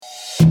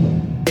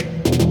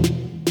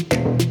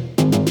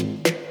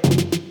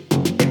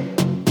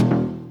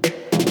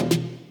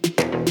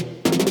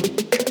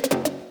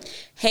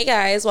Hey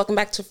guys, welcome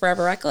back to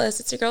Forever Reckless.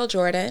 It's your girl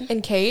Jordan.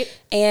 And Kate.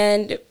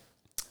 And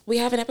we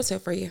have an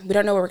episode for you. We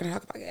don't know what we're going to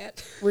talk about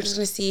yet. We're just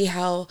going to see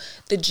how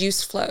the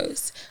juice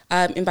flows.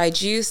 And by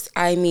juice,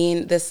 I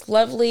mean this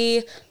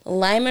lovely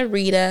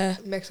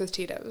limerita. Mixed with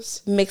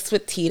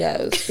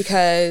Tito's.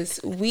 Because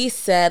we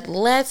said,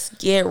 let's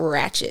get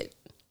ratchet.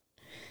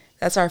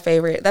 That's our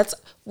favorite.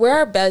 We're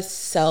our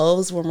best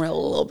selves when we're a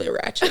little bit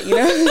ratchet, you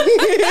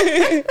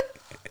know?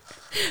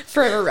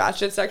 Forever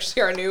Ratchet's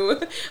actually our new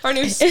spin-off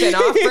brand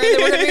that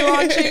we're going to be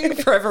launching.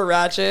 Forever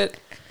Ratchet.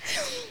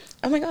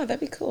 Oh my God, that'd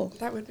be cool.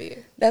 That would be.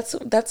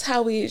 That's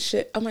how we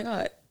should. Oh my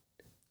God.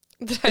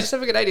 Did I just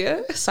have a good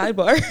idea?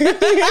 Sidebar.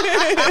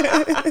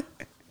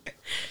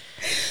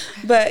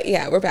 But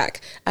yeah, we're back.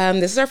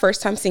 This is our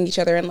first time seeing each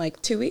other in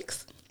like 2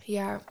 weeks.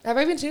 Yeah. Have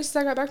I been seen since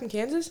I got back from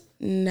Kansas?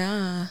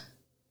 Nah.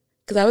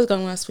 Because I was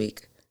gone last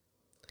week.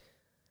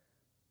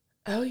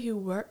 Oh, you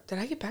were? Did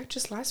I get back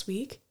just last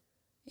week?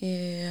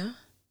 Yeah.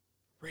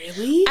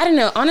 Really? I don't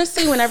know.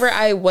 Honestly, whenever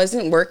I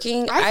wasn't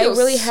working, I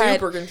really had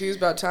super confused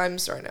about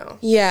times right now.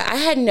 Yeah, I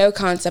had no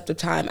concept of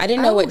time. I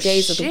didn't know what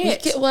days of the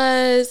week it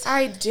was.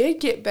 I did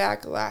get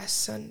back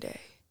last Sunday.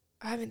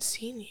 I haven't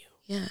seen you.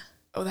 Yeah.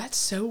 Oh, that's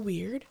so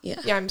weird.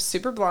 Yeah. Yeah, I'm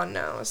super blonde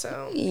now,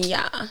 so.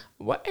 Yeah.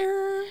 What?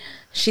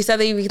 She said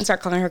that we can start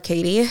calling her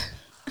Katie.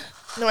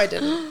 No, I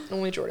didn't.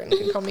 Only Jordan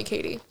can call me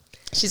Katie.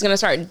 She's going to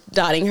start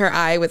dotting her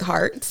eye with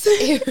hearts.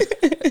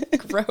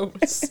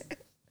 Gross.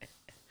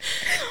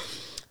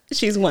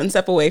 She's one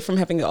step away from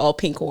having an all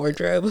pink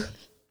wardrobe.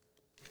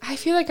 I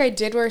feel like I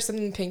did wear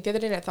something pink the other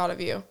day and I thought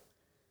of you.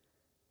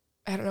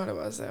 I don't know what it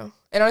was though.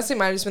 And honestly,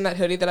 might have just been that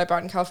hoodie that I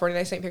bought in California and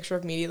I sent a picture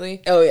of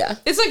immediately. Oh yeah.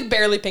 It's like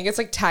barely pink. It's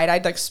like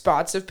tie-dyed like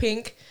spots of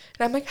pink.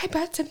 And I'm like, I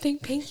bought something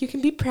pink. You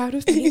can be proud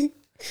of me.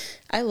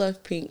 I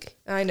love pink.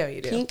 I know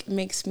you do. Pink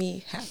makes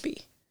me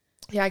happy.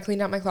 Yeah, I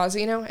cleaned out my closet,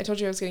 you know? I told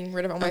you I was getting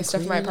rid of all my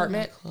stuff in my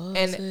apartment.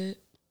 And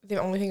the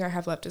only thing I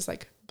have left is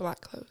like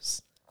black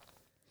clothes.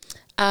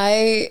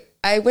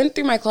 I went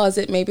through my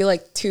closet maybe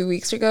like 2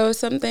 weeks ago or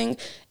something,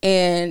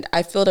 and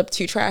I filled up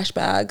 2 trash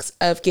bags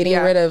of getting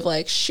rid of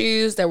like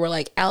shoes that were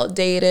like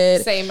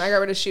outdated. Same. I got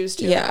rid of shoes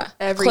too. Yeah.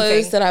 Everything.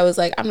 Clothes that I was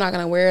like, I'm not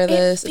going to wear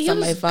this. It's not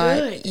my vibe.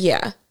 Good.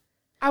 Yeah.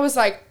 I was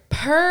like,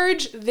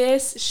 purge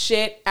this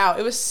shit out.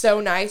 It was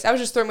so nice. I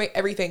was just throwing away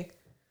everything.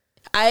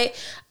 I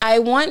think I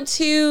want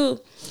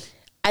to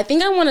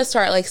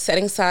start like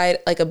setting aside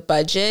like a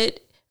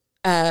budget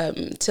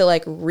to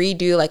like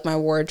redo like my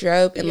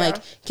wardrobe and like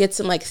get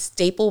some like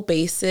staple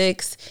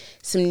basics,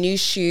 some new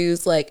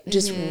shoes, like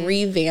just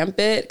revamp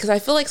it. Cause I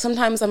feel like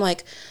sometimes I'm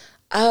like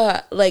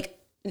not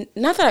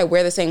that I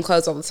wear the same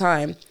clothes all the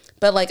time,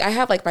 but like I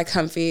have like my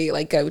comfy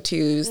like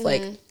go-tos,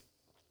 like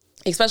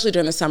especially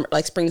during the summer,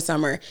 like spring,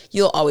 summer,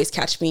 you'll always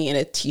catch me in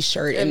a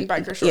t-shirt and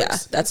biker shorts. Yeah,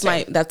 that's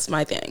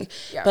my thing.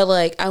 Yeah. But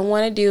like I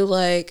want to do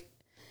like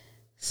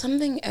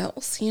something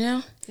else, you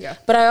know? Yeah.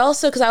 But I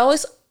also think I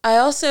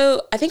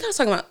was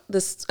talking about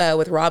this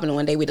with Robin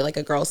one day. We did like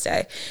a girls'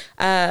 day.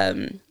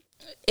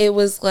 It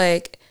was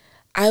like,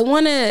 I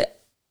want to,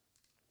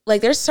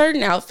 like, there's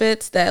certain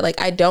outfits that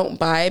like I don't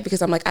buy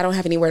because I'm like, I don't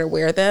have anywhere to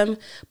wear them.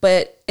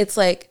 But it's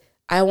like,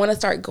 I want to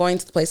start going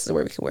to the places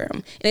where we can wear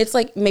them. And it's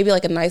like maybe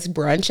like a nice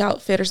brunch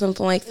outfit or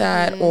something like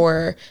that.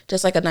 Or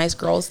just like a nice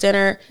girls'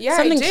 dinner. Yeah,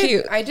 something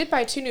cute. I did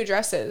buy 2 new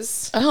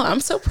dresses. Oh,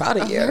 I'm so proud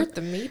of you. I heard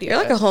the media. You're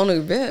like a whole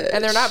new bitch.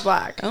 And they're not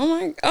black. Oh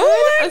my God.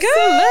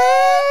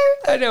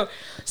 I know.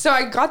 So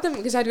I got them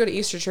because I had to go to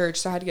Easter church.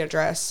 So I had to get a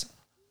dress.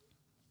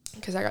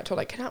 Because I got told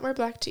I cannot wear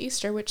black to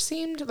Easter, which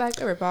seemed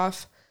like a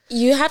ripoff.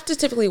 You have to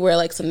typically wear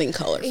like something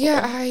colorful.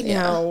 Yeah, I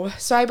know. Yeah.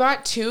 So I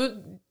bought 2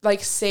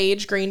 like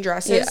sage green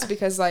dresses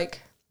because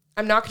like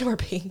I'm not gonna wear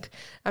pink,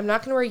 I'm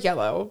not gonna wear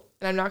yellow,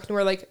 and I'm not gonna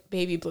wear like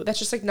baby blue. That's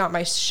just like not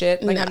my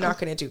shit. Like I'm not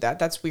gonna do that.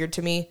 That's weird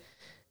to me.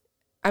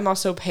 I'm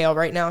also pale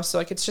right now, so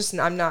like it's just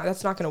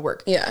that's not gonna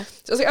work. Yeah.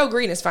 So I was like, oh,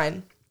 green is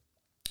fine.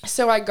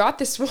 So I got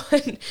this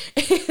one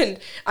and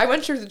I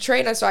went through the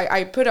train and so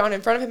I put it on in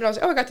front of him and I was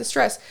like, oh, I got this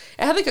dress.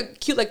 It had like a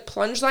cute like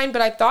plunge line,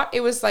 but I thought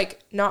it was like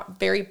not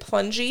very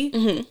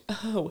plungy.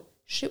 Oh,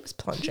 shit was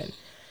plunging.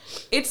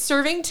 It's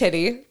serving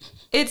titty.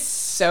 It's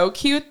so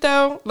cute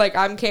though. Like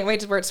I can't wait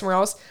to wear it somewhere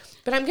else.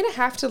 But I'm gonna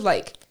have to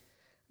like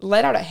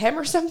let out a hem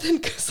or something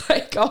because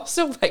like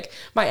also like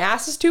my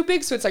ass is too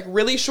big, so it's like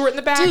really short in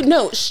the back. Dude,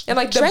 no. And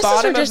like the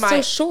bottom are just of my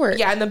so short.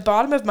 Yeah, and the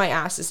bottom of my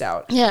ass is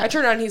out. Yeah. I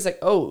turned around and he's like,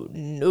 oh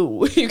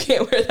no, you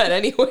can't wear that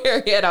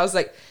anywhere yet. I was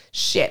like,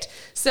 shit.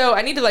 So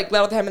I need to like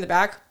let out the hem in the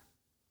back.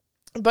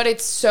 But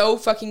it's so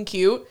fucking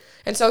cute.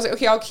 And so I was like,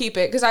 okay, I'll keep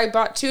it. Because I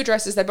bought 2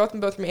 dresses that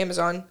both from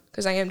Amazon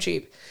because I am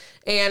cheap.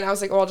 And I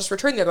was like, well, I'll just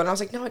return the other one. I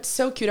was like, no, it's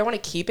so cute. I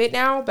want to keep it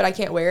now, but I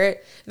can't wear it.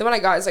 And the one I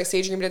got is like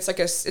sage green, but it's like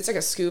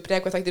a scoop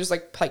neck with like there's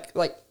like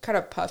kind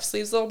of puff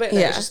sleeves a little bit. And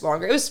it's just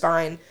longer. It was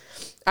fine.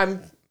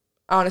 I'm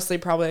honestly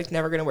probably like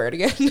never gonna wear it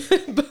again.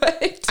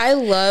 But I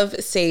love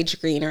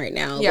sage green right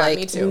now. Yeah, like,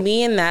 me too.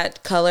 Me and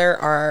that color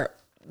are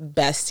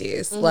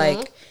besties.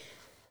 Like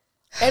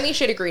any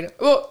shade of green.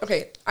 Well,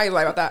 okay, I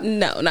lie about that.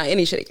 No, not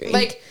any shade of green.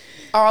 Like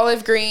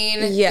Olive green.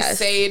 Yes.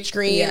 Sage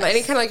green. Yes.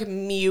 Any kind of like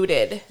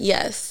muted.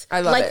 Yes.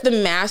 I love it. Like the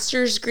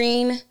master's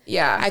green.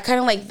 Yeah. I kind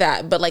of like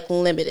that, but like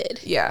limited.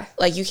 Yeah.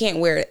 Like you can't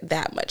wear it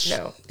that much.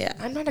 No. Yeah.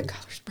 I'm not a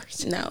colors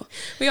person. No.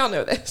 We all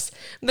know this.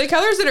 The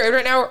colors that are in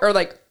right now are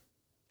like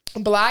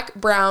black,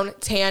 brown,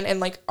 tan, and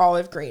like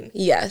olive green.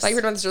 Yes. Like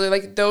we were this earlier.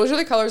 Like those are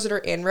the colors that are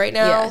in right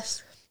now.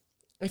 Yes.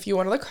 If you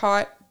want to look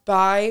hot,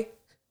 buy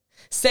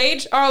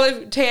sage,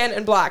 olive, tan,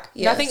 and black.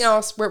 Yes. Nothing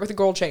else. Wear it with a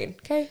gold chain.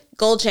 Okay.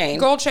 Gold chain.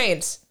 Gold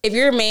chains. If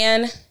you're a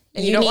man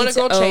and you don't want a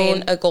gold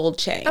chain, a gold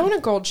chain. I want a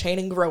gold chain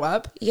and grow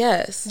up.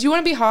 Yes. Do you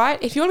want to be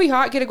hot? If you want to be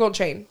hot, get a gold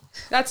chain.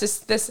 That's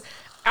just this.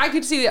 I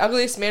could see the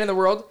ugliest man in the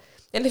world,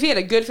 and if he had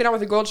a good fit on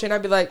with a gold chain,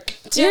 I'd be like,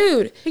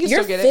 dude, yeah,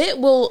 your fit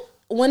will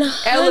 100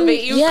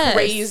 elevate you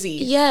crazy.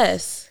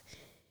 Yes.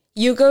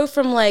 You go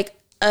from like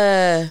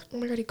oh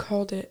my god, he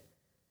called it.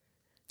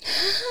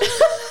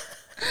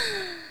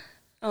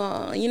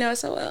 Oh, you know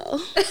so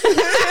well.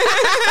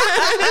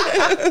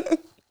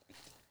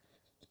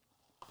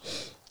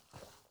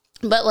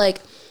 But like,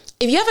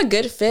 if you have a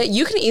good fit,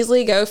 you can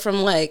easily go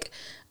from like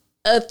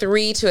a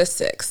 3 to a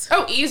 6.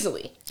 Oh,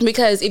 easily.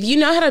 Because if you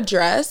know how to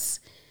dress,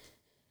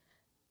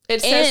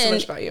 it says so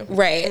much about you.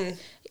 Right.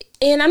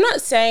 And I'm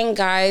not saying,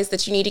 guys,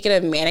 that you need to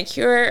get a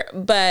manicure,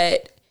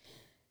 but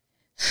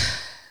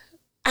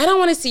I don't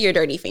want to see your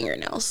dirty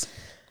fingernails.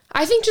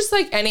 I think just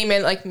like any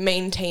man like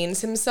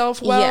maintains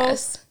himself well.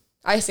 Yes.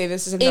 I say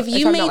this as if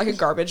I'm not like a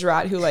garbage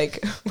rat who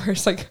like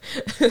wears like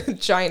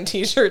giant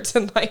t-shirts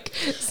and like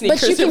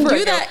sneakers. But you can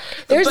do that.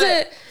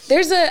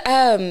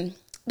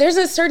 There's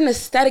a certain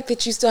aesthetic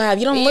that you still have.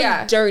 You don't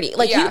look dirty.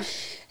 Like you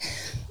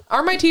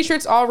are my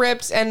t-shirts all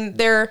ripped and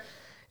they're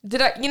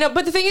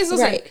but the thing is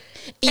listen,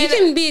 you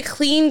can be a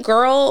clean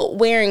girl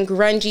wearing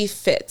grungy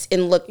fits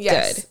and look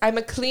good. I'm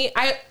a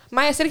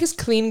my aesthetic is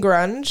clean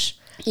grunge.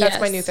 That's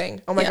my new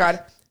thing. Oh my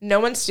god. No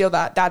one steal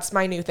that. That's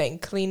my new thing.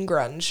 Clean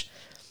grunge.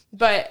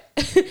 But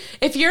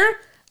if you're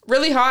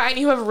really hot and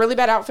you have a really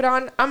bad outfit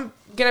on, I'm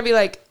going to be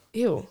like,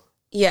 ew.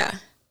 Yeah.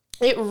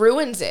 It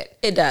ruins it.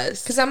 It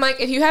does. Because I'm like,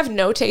 if you have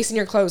no taste in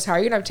your clothes, how are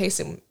you going to have taste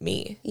in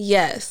me?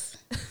 Yes.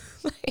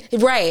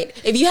 Right.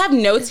 If you have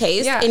no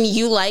taste and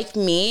you like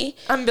me.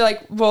 I'm going to be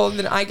like, well,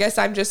 then I guess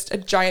I'm just a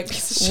giant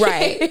piece of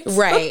shit.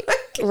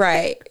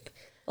 Right.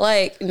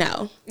 Like,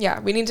 no. Yeah,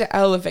 we need to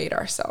elevate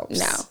ourselves.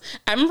 No.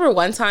 I remember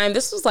one time,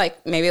 this was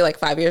like maybe like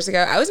 5 years ago,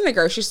 I was in a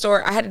grocery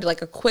store. I had to do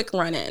like a quick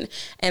run in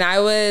and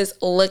I was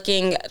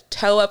looking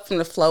toe up from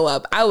the flow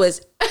up. I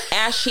was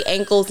ashy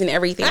ankles and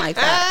everything like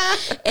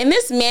that. And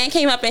this man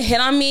came up and hit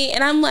on me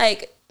and I'm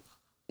like,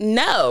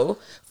 no.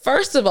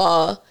 First of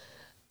all,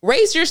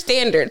 raise your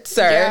standards,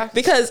 sir,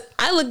 because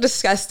I look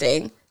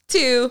disgusting.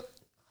 2,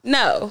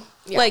 no.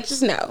 Yeah. Like,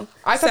 just no.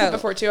 I thought that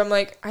before too. I'm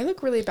like, I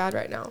look really bad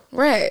right now.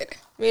 Right.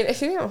 I mean,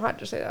 if you think I'm hot,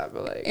 just say that,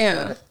 but like...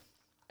 Yeah.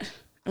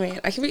 I mean,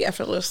 I can be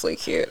effortlessly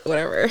cute,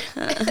 whatever.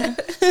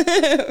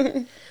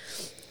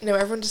 No,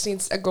 everyone just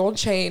needs a gold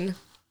chain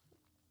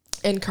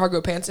and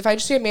cargo pants. If I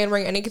just see a man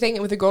wearing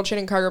anything with a gold chain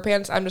and cargo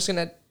pants, I'm just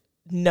gonna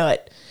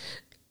nut.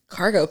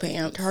 Cargo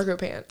pants? Cargo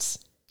pants.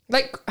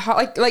 Like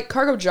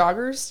cargo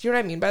joggers. Do you know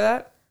what I mean by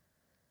that?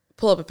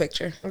 Pull up a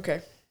picture.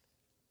 Okay.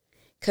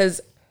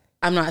 Because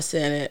I'm not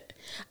seeing it.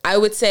 I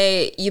would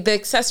say the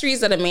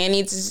accessories that a man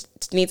needs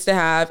to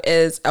have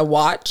is a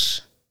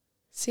watch.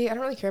 See, I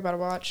don't really care about a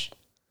watch.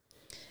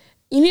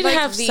 You need to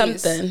have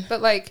something.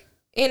 But like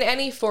in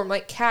any form,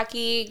 like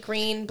khaki,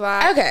 green,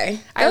 black. Okay.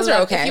 Those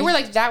are okay. If you wear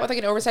like that with like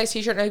an oversized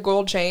t-shirt and a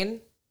gold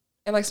chain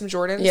and like some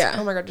Jordans. Yeah.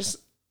 Oh my God, just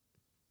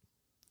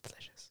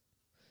delicious.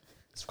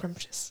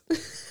 Scrumptious.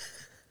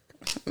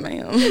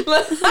 Man.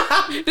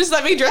 Just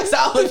let me dress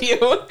all of you.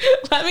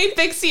 Let me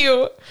fix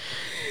you.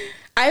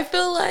 I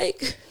feel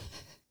like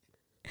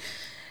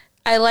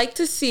I like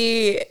to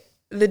see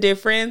the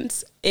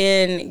difference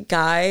in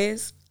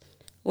guys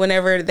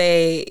whenever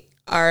they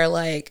are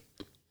like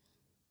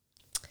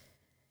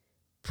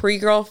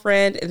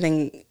pre-girlfriend and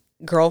then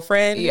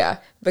girlfriend. Yeah.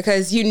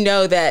 Because you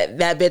know that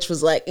bitch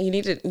was like, you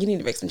need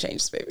to make some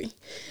changes, baby.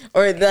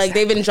 Or like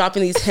they've been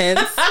dropping these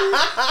hints.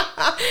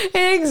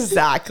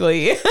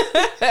 Exactly.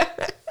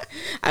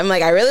 I'm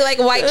like, I really like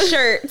white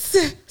shirts.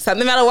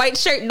 Something about a white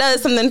shirt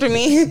does something for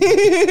me.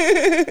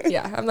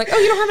 Yeah. I'm like, oh,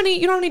 you don't have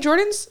any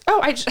Jordans?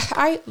 Oh,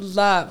 I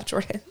love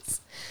Jordans.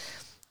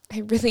 I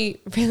really,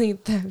 really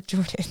love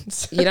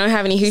Jordans. You don't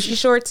have any Hoochie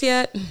shorts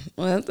yet?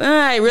 Well,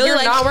 I really You're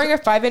like... not wearing a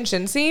 5-inch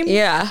inseam?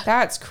 Yeah.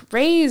 That's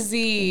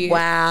crazy.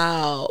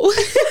 Wow.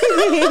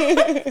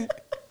 I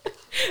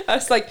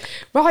was like,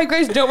 wow, you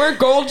guys don't wear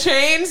gold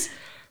chains?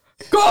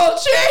 Gold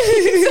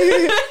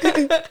chains!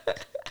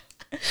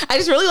 I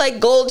just really like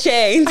gold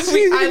chains.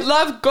 I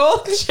love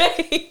gold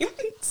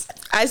chains.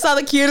 I saw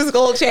the cutest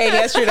gold chain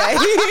yesterday.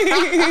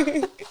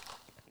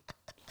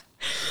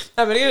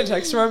 I'm going to get a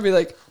text from her and be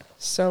like,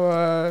 so,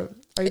 are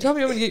you telling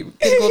me I'm going to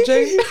get a gold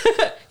chain?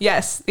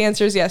 Yes. The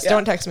answer is yes. Yeah.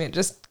 Don't text me.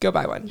 Just go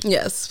buy one.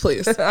 Yes,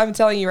 please. I'm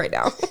telling you right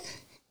now.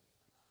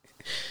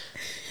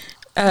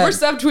 We're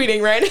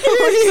subtweeting right now.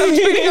 We're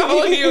subtweeting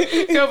all of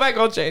you. Go buy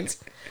gold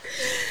chains.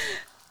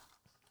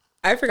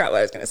 I forgot what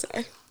I was going to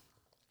say.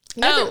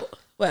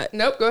 What?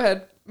 Nope, go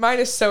ahead. Mine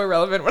is so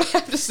irrelevant what I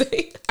have to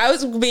say. I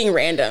was being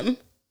random,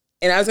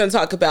 and I was going to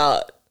talk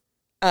about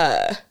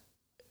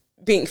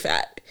being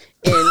fat.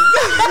 And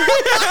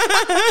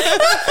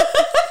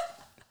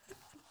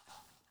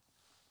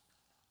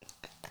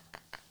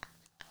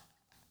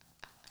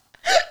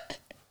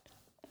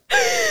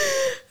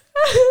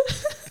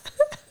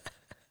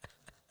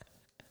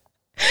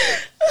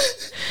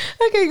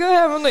okay, go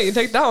ahead. I'm gonna let you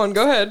take that one.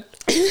 Go ahead.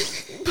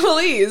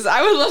 Please.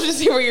 I would love to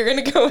see where you're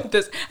gonna go with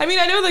this. I mean,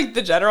 I know like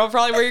the general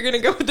probably where you're gonna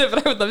go with it,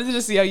 but I would love to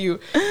just see how you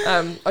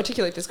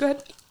articulate this. Go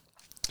ahead.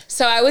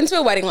 So I went to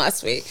a wedding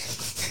last week.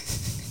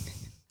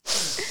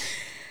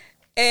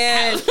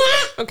 And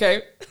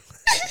okay.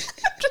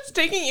 I'm just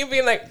taking you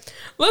being like,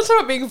 let's talk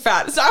about being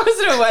fat. So I was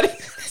at a wedding.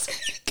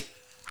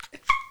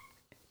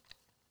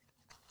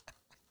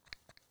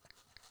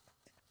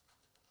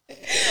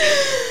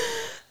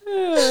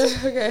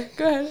 Okay,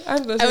 go ahead.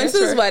 I'm listening. I went to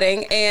this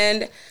wedding,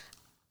 and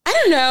I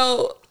don't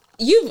know.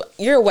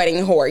 You're a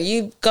wedding whore.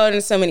 You've gone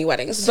to so many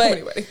weddings.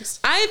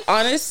 I've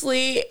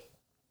honestly,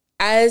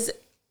 as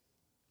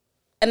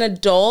an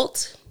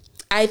adult,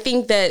 I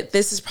think that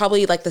this is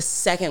probably like the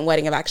second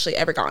wedding I've actually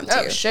ever gone to.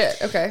 Oh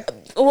shit. Okay.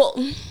 Well,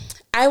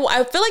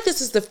 I feel like this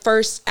is the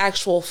first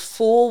actual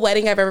full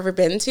wedding I've ever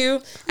been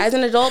to as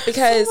an adult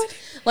because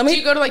do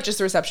you go to like just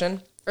the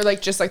reception or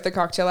like just like the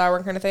cocktail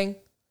hour kind of thing?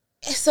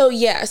 So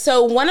yeah,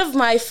 so one of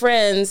my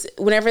friends,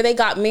 whenever they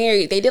got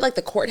married, they did like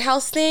the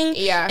courthouse thing.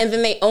 Yeah. And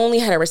then they only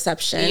had a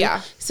reception.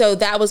 Yeah. So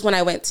that was when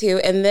I went to.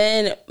 And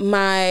then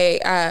my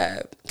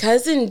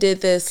cousin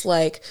did this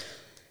like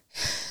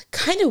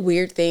kind of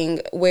weird thing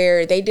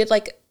where they did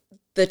like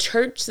the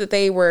church that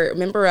they were a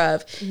member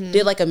of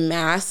did like a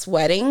mass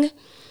wedding.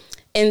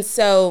 And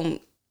so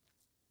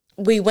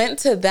we went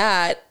to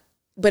that,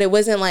 but it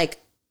wasn't like,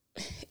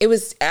 it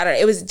was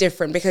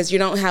different because you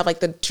don't have like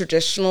the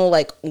traditional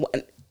like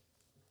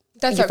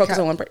That's you how focus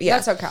on one person. Yeah.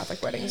 That's how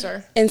Catholic weddings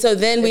are. And so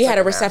then we had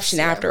like a reception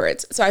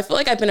afterwards. So I feel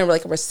like I've been a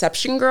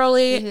reception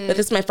girly, but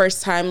this is my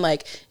first time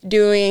like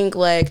doing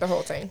like the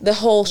whole thing, the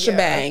whole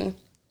shebang.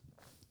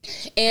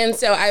 And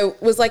so I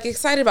was like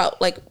excited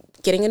about like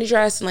getting in a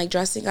dress and like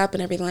dressing up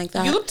and everything like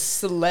that. You looked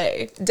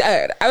slay. Dude,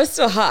 I was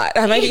still hot.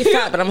 I might be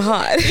fat, but I'm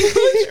hot. You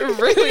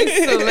looked really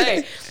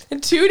slay.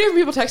 And 2 different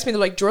people texted me. They're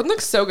like, Jordan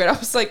looks so good. I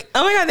was like,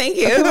 oh my God, thank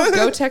you. Okay, well,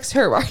 go text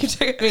her. Why are you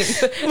texting me?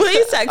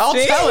 Please text I'll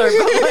me. tell her.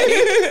 But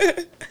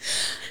like,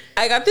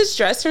 I got this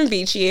dress from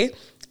Beachy.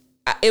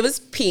 It was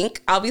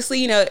pink. Obviously,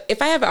 you know,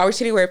 if I have an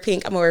opportunity to wear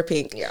pink, I'm gonna wear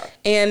pink. Yeah.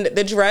 And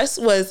the dress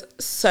was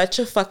such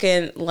a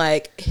fucking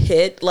like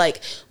hit.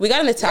 Like we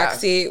got in a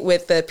taxi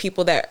with the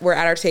people that were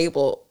at our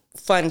table.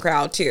 Fun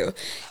crowd too.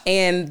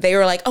 And they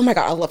were like, oh my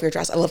God, I love your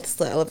dress. I love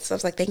this. I love this. I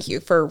was like, thank you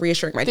for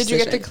reassuring my decision.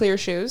 Did you get the clear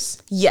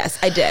shoes? Yes,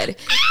 I did. It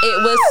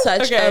was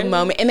such a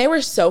moment. And they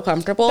were so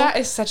comfortable. That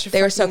is such a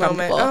moment.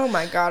 Comfortable. Oh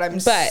my God, I'm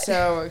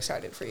so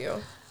excited for you.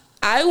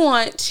 I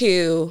want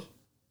to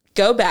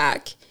go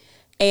back,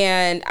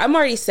 and I'm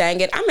already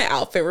saying it. I'm an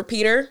outfit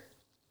repeater.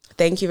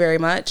 Thank you very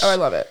much. Oh, I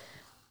love it.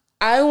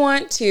 I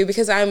want to,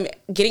 because I'm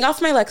getting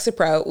off my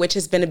Lexapro, which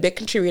has been a big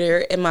contributor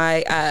in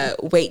my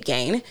weight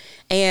gain,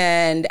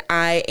 and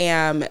I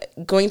am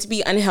going to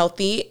be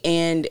unhealthy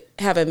and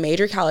have a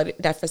major calorie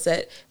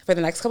deficit for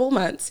the next couple of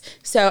months.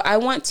 So I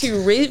want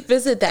to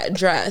revisit that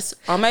dress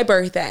on my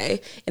birthday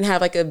and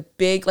have like a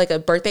big, like a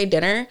birthday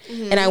dinner,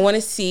 and I want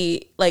to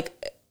see like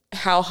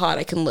how hot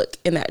I can look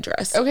in that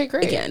dress. Okay,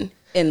 great. Again.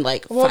 In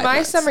like 5 my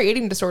months. summer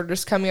eating disorder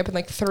is coming up in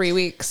like 3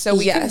 weeks, so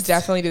we can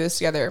definitely do this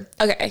together.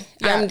 Okay,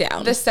 yeah. I'm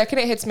down. The second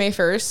it hits May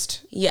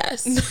 1st.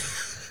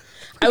 Yes.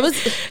 I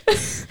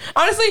was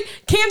honestly,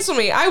 cancel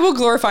me. I will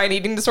glorify an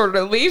eating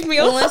disorder. Leave me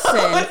alone.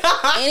 Listen,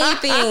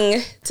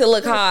 anything to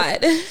look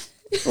hot.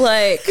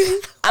 Like,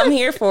 I'm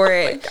here for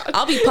it.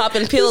 I'll be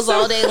popping pills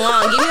all day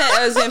long. Give me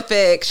that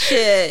Ozempic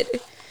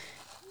shit.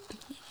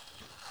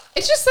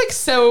 It's just like,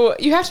 so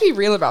you have to be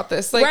real about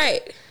this. Like,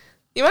 right.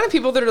 The amount of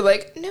people that are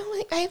like, no,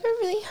 like I have a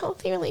really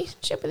healthy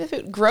relationship with the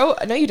food.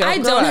 No, you don't. I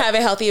don't have a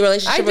healthy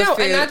relationship with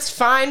food. And that's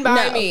fine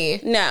by me.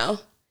 No.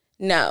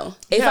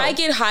 If I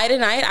get high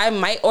tonight, I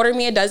might order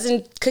me a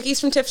dozen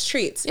cookies from Tiff's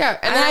Treats. Yeah,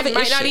 and then I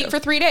might not eat for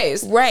 3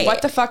 days. Right.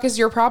 What the fuck is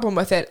your problem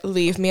with it?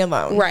 Leave me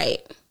alone.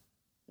 Right.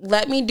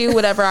 Let me do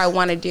whatever I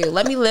want to do.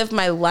 Let me live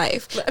my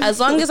life. As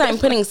long as I'm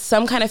putting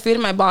some kind of food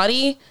in my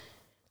body,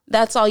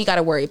 that's all you got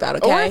to worry about,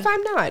 okay?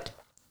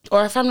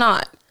 Or if I'm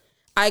not.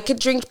 I could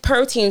drink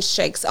protein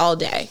shakes all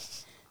day.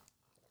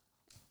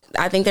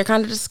 I think they're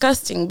kind of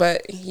disgusting,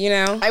 but you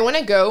know. I want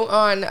to go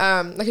on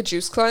like a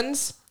juice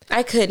cleanse.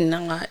 I could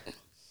not.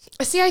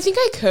 See, I think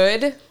I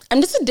could.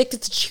 I'm just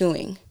addicted to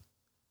chewing.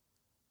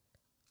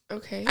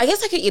 Okay. I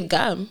guess I could eat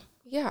gum.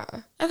 Yeah.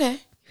 Okay.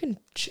 You can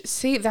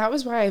see, that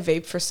was why I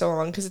vaped for so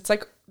long, because it's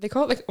like, they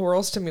call it like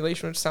oral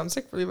stimulation, which sounds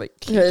like really like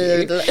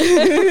kinky.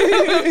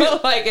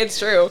 Like, it's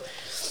true.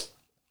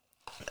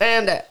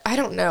 And I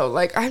don't know,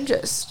 like I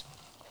just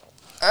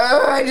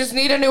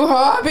need a new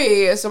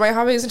hobby. So my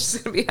hobby is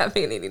just going to be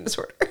having an eating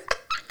disorder.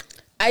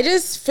 I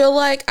just feel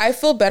like I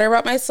feel better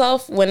about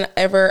myself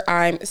whenever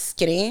I'm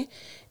skinny.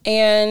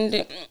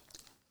 And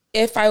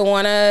if I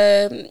want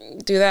to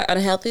do that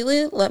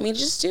unhealthily, let me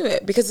just do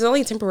it because it's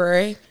only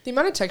temporary. The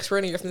amount of texts we're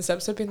going to get from this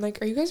episode being like,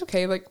 are you guys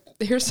okay? Like,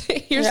 here's a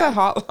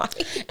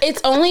hotline.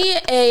 It's only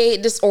a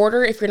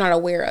disorder if you're not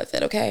aware of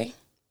it, okay?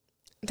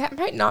 That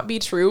might not be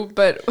true,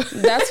 but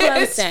that's what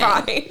I'm saying.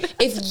 Fine.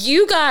 If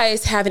you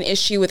guys have an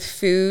issue with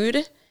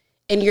food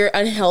and you're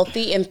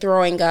unhealthy and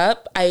throwing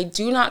up, I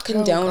do not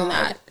condone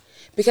that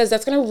because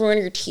that's going to ruin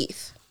your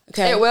teeth,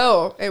 okay? It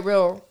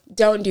will.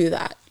 Don't do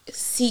that.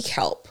 Seek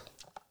help.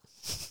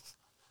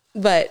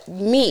 But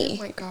me,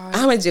 oh my God.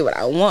 I'm going to do what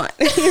I want.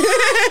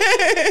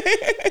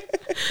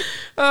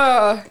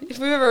 If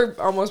we've ever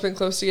almost been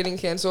close to getting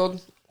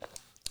canceled,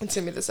 it's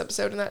going to be this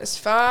episode, and that is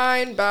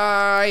fine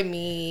by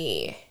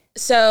me.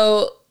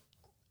 So,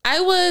 I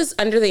was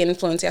under the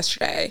influence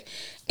yesterday.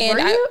 And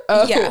Were you?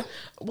 Yeah.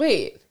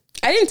 Wait.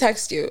 I didn't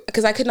text you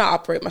because I could not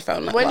operate my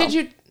phone. When did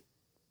you...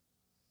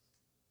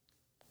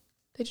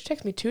 Did you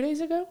text me 2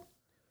 days ago?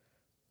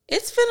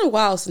 It's been a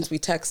while since we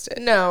texted.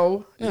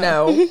 No.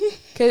 No.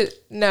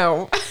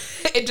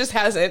 It just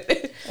hasn't.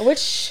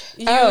 Which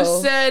you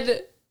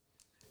said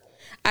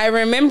I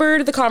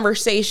remembered the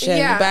conversation,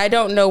 but I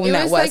don't know when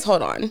that was. Like,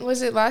 hold on.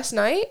 Was it last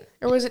night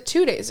or was it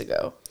 2 days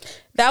ago?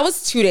 That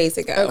was 2 days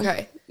ago.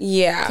 Okay.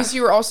 Yeah. Because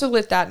you were also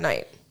lit that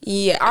night.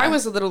 Yeah. I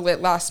was a little lit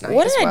last night.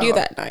 What did I do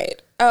that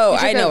night? Oh,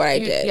 I know what I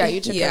did. Yeah,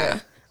 you took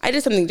I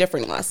did something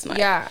different last night.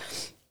 Yeah.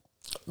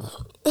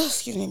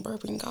 Excuse me,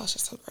 burping. Gosh,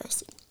 that's so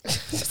gross.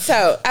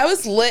 So I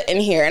was lit in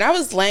here and I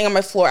was laying on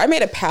my floor. I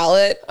made a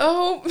pallet.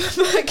 Oh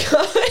my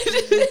God.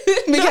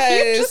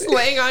 Because you're just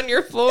laying on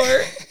your floor.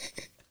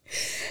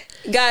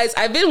 Guys,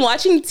 I've been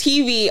watching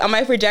TV on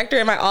my projector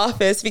in my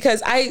office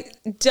because I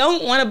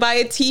don't want to buy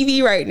a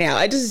TV right now.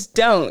 I just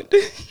don't.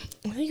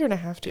 I think you're going to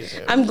have to.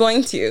 Dude. I'm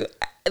going to.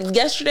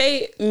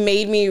 Yesterday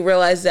made me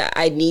realize that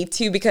I need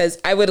to because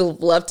I would have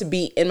loved to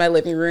be in my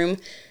living room.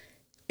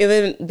 It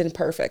would have been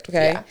perfect,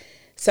 okay? Yeah.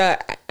 So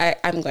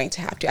I'm going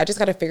to have to. I just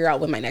got to figure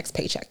out when my next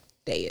paycheck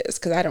day is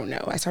because I don't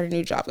know. I started a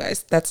new job,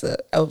 guys. We got to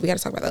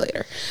talk about that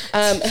later.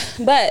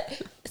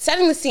 But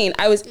setting the scene,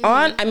 I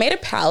made a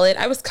pallet.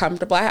 I was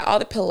comfortable. I had all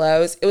the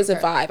pillows. It was a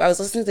vibe. I was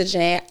listening to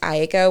Janae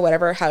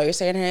Aiko, how you're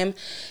saying him.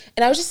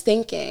 And I was just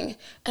thinking,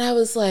 and I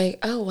was like,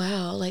 oh,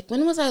 wow. Like,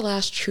 when was I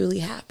last truly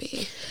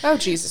happy? Oh,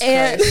 Jesus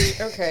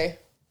Christ. Okay.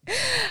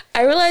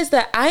 I realized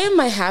that I am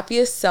my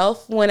happiest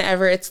self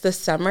whenever it's the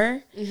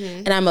summer,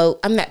 and I'm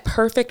that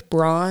perfect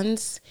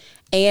bronze,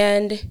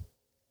 and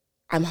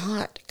I'm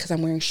hot because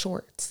I'm wearing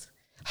shorts.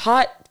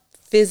 Hot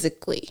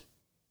physically.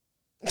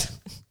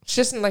 She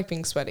doesn't like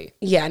being sweaty.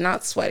 Yeah,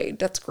 not sweaty.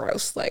 That's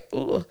gross. Like,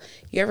 ooh.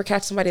 You ever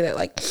catch somebody that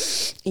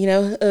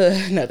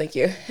no, thank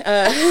you.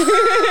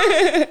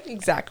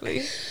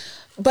 Exactly.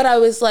 But I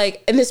was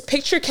like, and this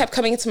picture kept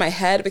coming into my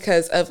head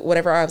because of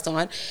whatever I was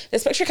on.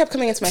 This picture kept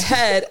coming into my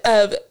head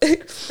of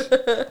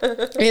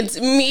it's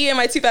me and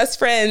my two best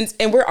friends,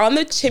 and we're on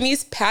the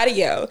Chimmy's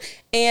patio.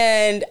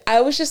 And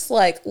I was just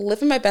like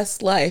living my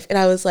best life. And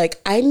I was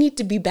like, I need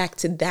to be back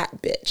to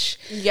that bitch.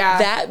 Yeah.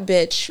 That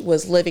bitch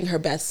was living her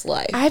best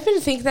life. I've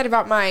been thinking that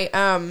about my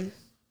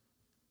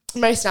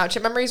my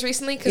Snapchat memories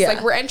recently because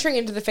like we're entering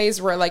into the phase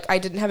where like I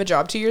didn't have a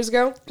job 2 years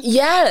ago.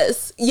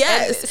 Yes. And,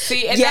 that's the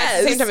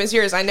same time as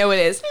yours. I know it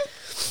is.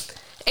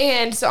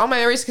 And so all my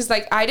memories, because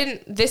like I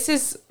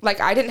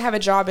didn't have a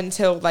job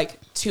until like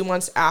 2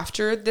 months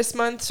after this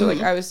month. So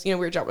like I was, we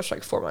were jobless for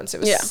like 4 months.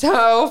 It was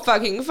so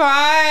fucking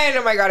fun.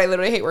 Oh my God, I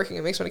literally hate working.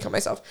 It makes me want to kill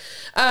myself.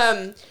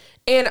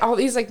 And all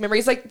these like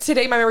memories, like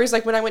today, my memories,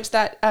 like when I went to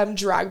that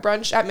drag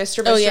brunch at Mr.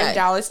 in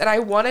Dallas, and I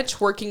won a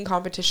twerking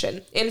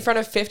competition in front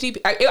of 50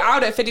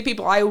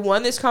 people. I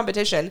won this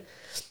competition.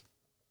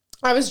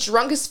 I was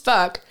drunk as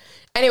fuck,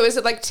 and it was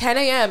at like 10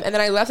 a.m. And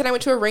then I left and I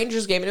went to a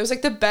Rangers game, and it was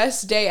like the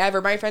best day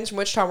ever. My friends from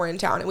Wichita were in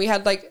town, and we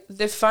had like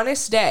the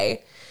funnest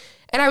day.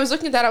 And I was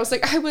looking at that, I was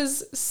like, I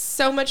was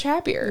so much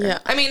happier. Yeah.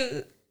 I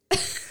mean,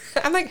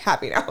 I'm like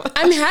happy now.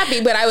 I'm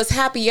happy, but I was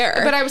happier.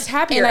 And I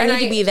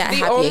need to be that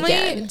happy again.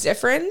 The only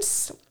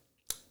difference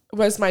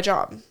was my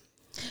job.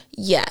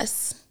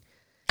 Yes.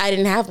 I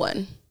didn't have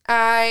one.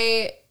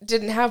 I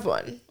didn't have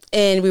one.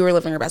 And we were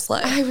living our best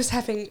life. I was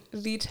having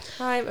the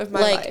time of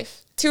my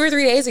life. 2 or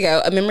 3 days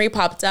ago, a memory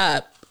popped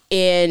up,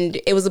 and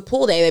it was a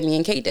pool day that me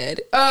and Kate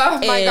did.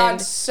 Oh my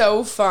God,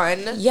 so fun.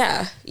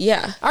 Yeah,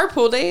 yeah. Our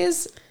pool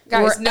days...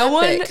 Guys,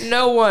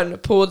 no one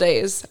pool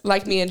days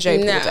like me and Jay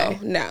pool day.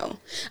 No.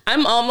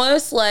 I'm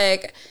almost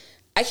like,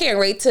 I can't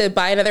wait to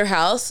buy another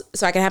house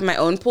so I can have my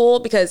own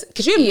pool because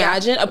could you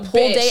imagine a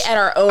pool day at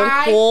our own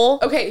pool?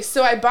 Okay,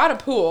 so I bought a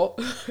pool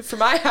for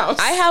my house.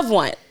 I have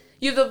one.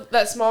 You have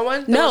that small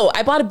one? No,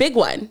 I bought a big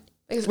one.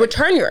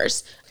 Return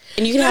yours.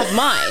 And you can have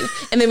mine,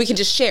 and then we can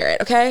just share it,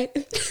 okay?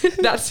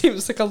 That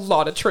seems like a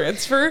lot of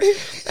transfer.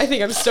 I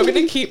think I'm still going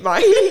to keep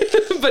mine.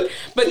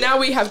 but now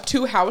we have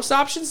 2 house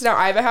options. Now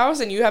I have a house,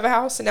 and you have a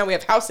house, and now we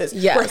have houses.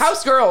 Yes. We're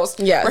house girls.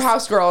 Yes. We're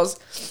house girls.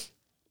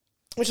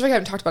 Which I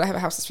haven't talked about. I have a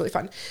house that's really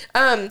fun.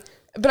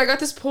 But I got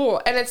this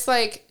pool, and it's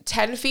like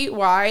 10 feet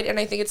wide, and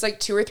I think it's like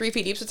 2 or 3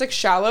 feet deep, so it's like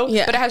shallow.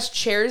 Yeah. But it has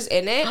chairs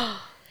in it.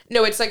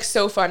 No, it's like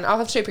so fun. I'll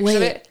have to show you pictures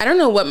of it. I don't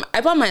know what I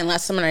bought mine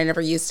last summer and I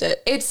never used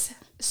it. It's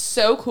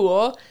so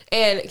cool.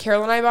 And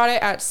Carol and I bought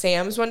it at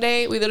Sam's one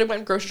day. We literally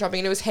went grocery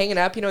shopping and it was hanging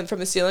up, you know, from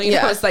the ceiling. And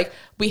I was like,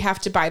 we have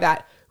to buy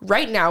that.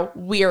 Right now,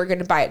 we are going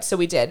to buy it. So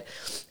we did.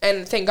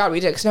 And thank God we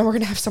did, because now we're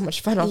going to have so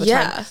much fun all the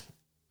time.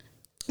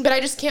 But I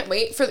just can't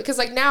wait for, because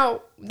like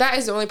now, that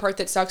is the only part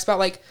that sucks about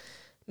like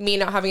me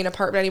not having an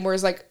apartment anymore,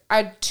 is like I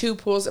had 2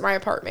 pools at my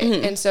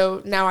apartment. And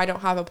so now I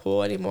don't have a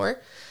pool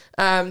anymore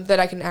that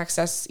I can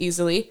access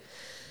easily.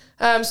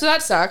 So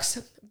that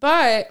sucks.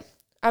 But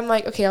I'm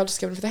like, okay, I'll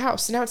just give it for the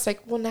house. So now it's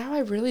like, well, now I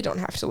really don't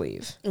have to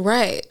leave.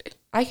 Right.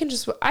 I can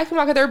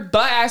walk out there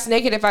butt ass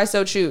naked if I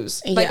so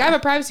choose. Like I have a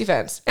privacy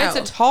fence. And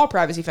it's a tall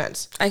privacy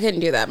fence. I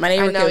couldn't do that. My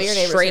neighbor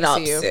goes straight up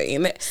see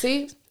you.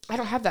 See? I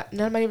don't have that.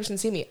 None of my neighbors can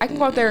see me. I can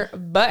go out there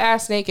butt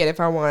ass naked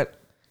if I want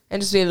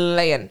and just be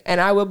laying.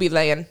 And I will be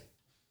laying.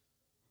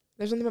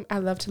 There's something I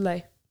love to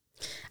lay.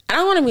 I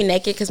don't want to be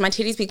naked because my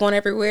titties be going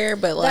everywhere,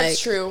 but like... That's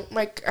true.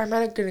 Like, I'm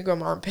not going to go in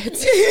my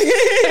armpits.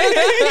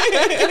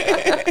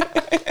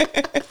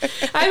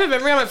 I have a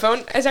memory on my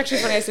phone. It's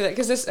actually funny I say that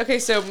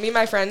because so me and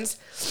my friends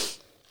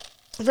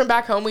from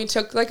back home, we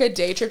took like a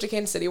day trip to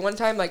Kansas City one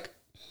time, like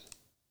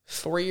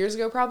 4 years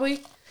ago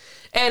probably.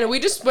 And we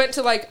just went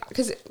to like,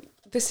 because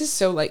this is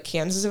so like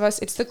Kansas of us.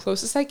 It's the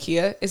closest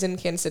IKEA is in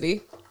Kansas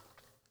City.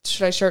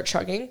 Should I start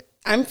chugging?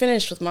 I'm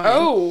finished with mine.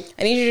 Oh.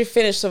 I need you to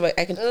finish so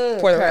I can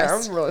pour the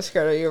rest. I'm really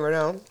scared of you right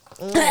now.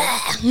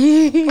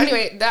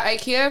 Anyway, that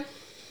IKEA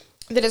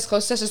that is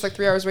close to us is like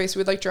 3 hours away. So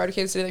we'd like drive to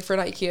Kansas City like for an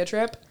IKEA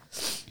trip.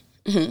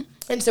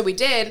 And so we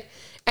did.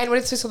 And when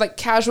it's just like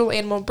casual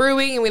animal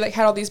brewing and we like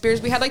had all these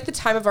beers, we had like the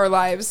time of our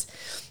lives.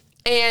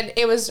 And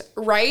it was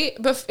right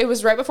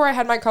before I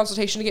had my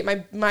consultation to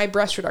get my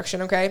breast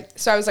reduction, okay?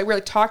 So I was like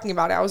really talking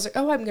about it. I was like,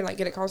 oh, I'm going to like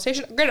get a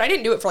consultation. Granted, I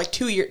didn't do it for like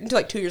 2 years, until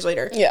like 2 years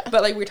later. Yeah.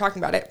 But like we were talking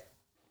about it.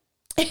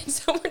 And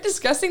so we're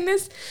discussing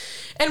this,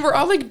 and we're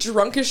all like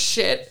drunk as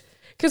shit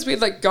because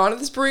we'd like gone to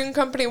this brewing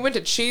company, went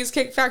to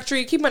Cheesecake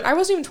Factory. Keep in mind, I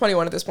wasn't even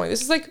 21 at this point.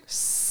 This is like,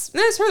 it's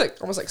probably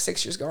like almost like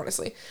 6 years ago,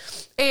 honestly.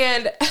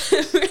 And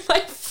we're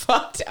like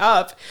fucked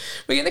up.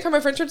 We get in the car, my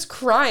friend starts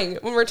crying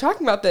when we're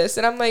talking about this,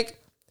 and I'm like,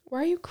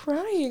 why are you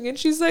crying? And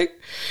she's like,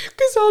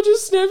 because I'll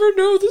just never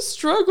know the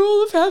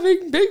struggle of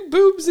having big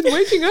boobs and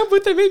waking up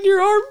with them in your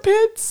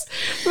armpits.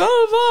 Blah,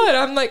 blah, blah. And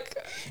I'm like,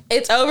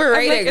 it's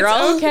overrated, like,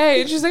 girl. It's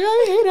okay. And she's like,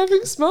 I hate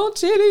having small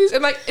titties.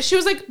 And like, she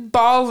was like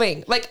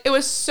bawling. Like, it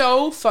was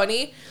so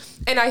funny.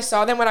 And I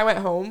saw them when I went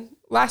home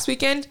last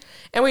weekend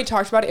and we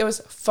talked about it. It was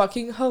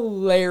fucking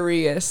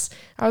hilarious.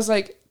 I was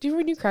like, do you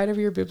when you cried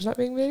over your boobs not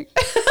being big?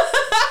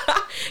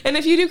 And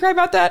if you do cry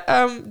about that,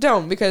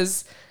 don't,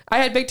 because I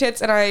had big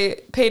tits and I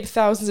paid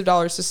thousands of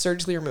dollars to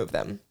surgically remove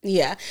them.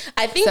 Yeah.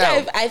 I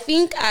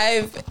think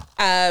I've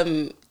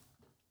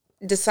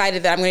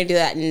decided that I'm going to do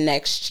that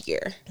next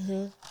year.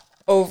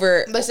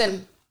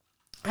 Listen,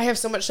 I have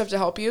so much stuff to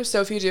help you.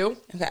 So if you do,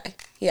 okay.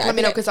 Yeah. Let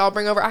me know, because I'll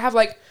bring over, I have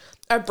like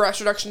a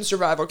breast reduction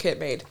survival kit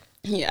made.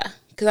 Yeah.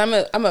 Because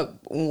I'm a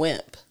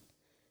wimp.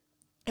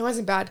 It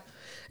wasn't bad.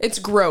 It's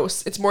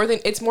gross. It's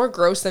more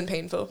gross than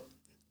painful.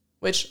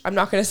 Which I'm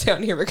not going to say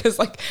on here because,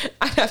 like,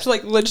 I have to,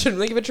 like,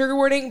 legitimately give a trigger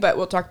warning, but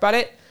we'll talk about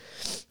it.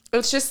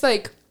 It's just,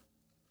 like,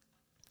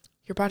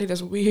 your body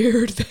does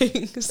weird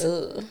things.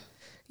 Ugh.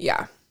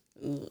 Yeah.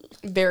 Ugh.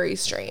 Very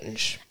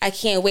strange. I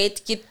can't wait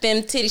to get them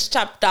titties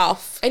chopped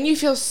off. And you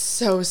feel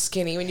so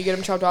skinny when you get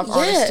them chopped off,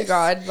 honest to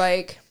God.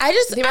 Like,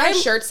 the amount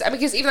of shirts,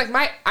 because even,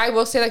 like, I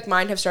will say, like,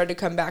 mine have started to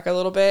come back a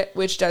little bit,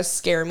 which does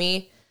scare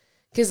me.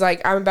 Because,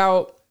 like, I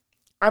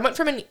went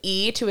from an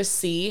E to a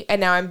C,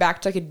 and now I'm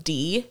back to, like, a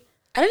D.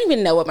 I don't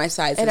even know what my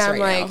size is right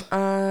now.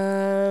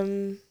 And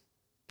I'm like,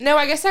 no,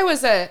 I guess I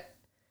was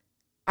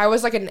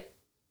like an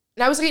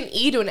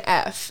E to an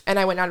F, and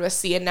I went down to a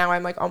C, and now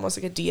I'm like almost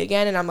like a D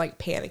again, and I'm like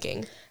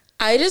panicking.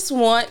 I just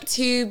want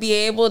to be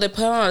able to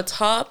put on a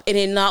top and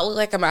it not look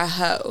like I'm a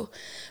hoe,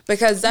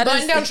 because that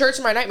button-down shirts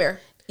are my nightmare.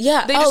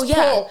 Yeah. They just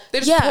pull.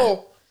 They just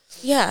pull.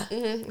 Yeah.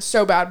 Mm-hmm.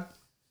 So bad.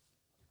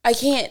 I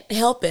can't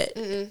help it.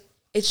 Mm-mm.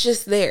 It's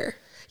just there.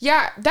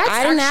 Yeah,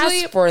 I didn't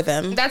ask for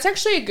them. That's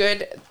actually a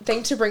good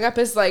thing to bring up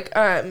is like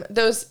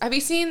those. Have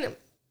you seen?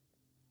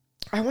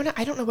 I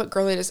don't know what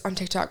girl it is on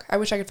TikTok. I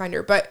wish I could find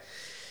her, but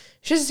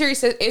she has a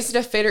series that is it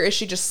a fit or is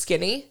she just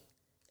skinny?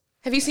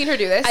 Have you seen her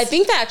do this? I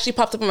think that actually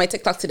popped up on my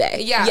TikTok today.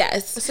 Yeah.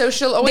 Yes. So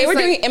she'll always. They were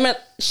doing Emma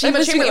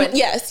Chamberlain.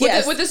 Yes.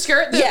 With the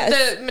skirt,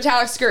 the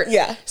metallic skirt.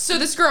 Yeah. So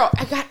this girl,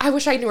 I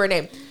wish I knew her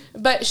name.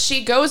 But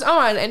she goes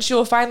on and she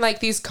will find like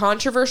these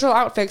controversial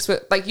outfits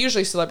with like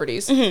usually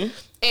celebrities. Mm-hmm.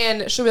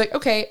 And she'll be like,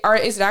 okay,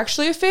 is it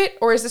actually a fit?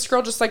 Or is this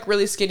girl just like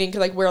really skinny and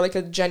could like wear like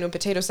a genuine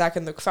potato sack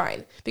and look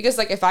fine? Because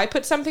like if I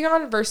put something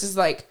on versus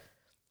like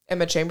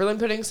Emma Chamberlain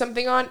putting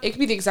something on, it could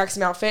be the exact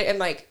same outfit and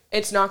like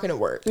it's not going to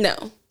work.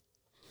 No.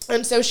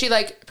 And so she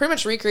like pretty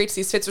much recreates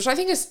these fits, which I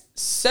think is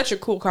such a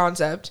cool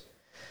concept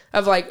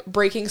of like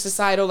breaking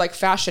societal like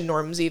fashion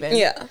norms even.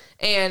 Yeah.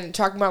 And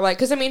talking about like,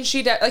 because I mean,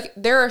 like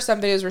there are some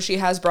videos where she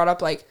has brought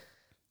up like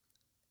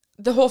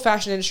the whole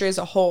fashion industry as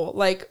a whole.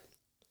 Like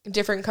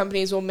different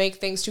companies will make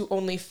things to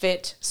only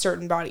fit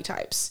certain body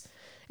types.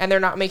 And they're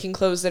not making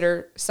clothes that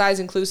are size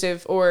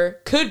inclusive or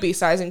could be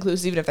size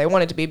inclusive even if they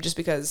wanted to be, just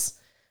because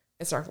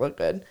it's not going to look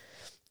good.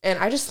 And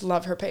I just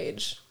love her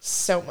page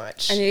so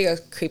much. I need to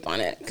go creep on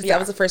it because that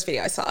was the first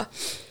video I saw.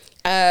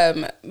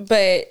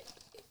 But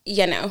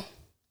yeah, no.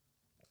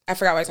 I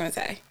forgot what I was going to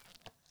say.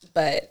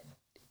 But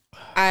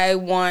I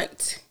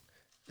want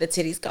the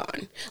titties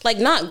gone. Like,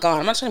 not gone.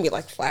 I'm not trying to be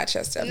like flat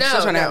chested. I'm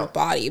still trying to have a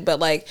body, but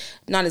like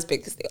not as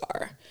big as they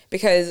are.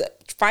 Because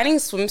finding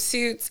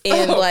swimsuits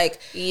and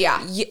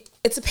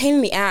it's a pain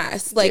in the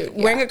ass. Like,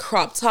 wearing a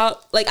crop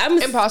top. Like,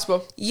 I'm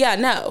impossible. Yeah,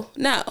 no.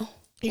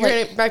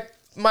 You're gonna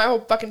my whole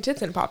fucking tits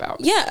gonna pop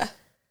out. Yeah.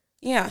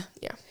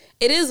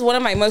 It is one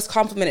of my most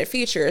complimented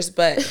features,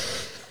 but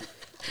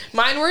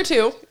mine were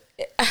too.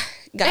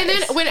 Guys. And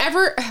then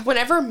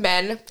whenever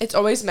men, it's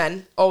always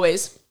men,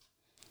 always.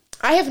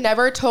 I have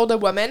never told a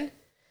woman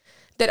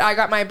that I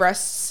got my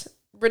breasts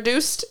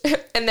reduced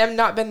and them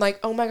not been like,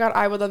 oh my God,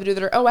 I would love to do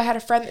that. Or, oh, I had a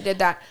friend that did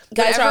that.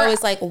 Guys are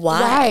always like,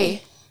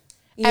 why?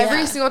 Yeah.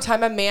 Every single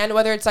time a man,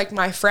 whether it's like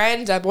my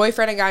friend, a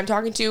boyfriend, a guy I'm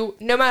talking to,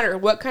 no matter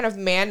what kind of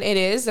man it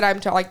is that I'm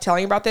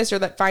telling about this or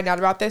that find out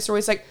about this, or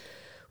always like,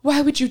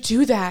 why would you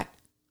do that?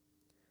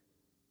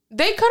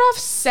 They cut off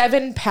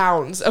 7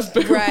 pounds of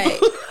boob.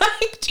 Right.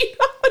 Like, do you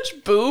know how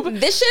much boob?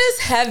 This shit is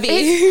heavy.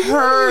 It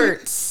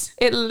hurts.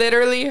 It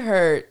literally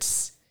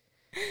hurts.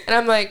 And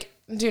I'm like,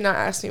 do not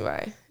ask me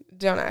why.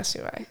 Don't ask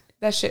me why.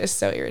 That shit is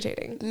so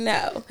irritating.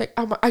 No. Like,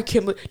 I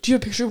can't believe, do you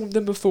have a picture of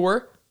them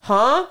before?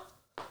 Huh?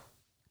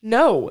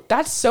 No.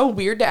 That's so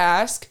weird to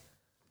ask.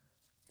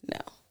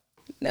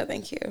 No,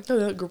 thank you. Oh,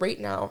 they look great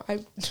now.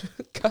 I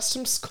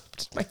custom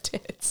sculpted my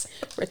tits.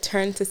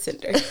 Return to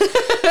sender.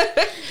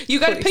 You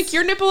got to pick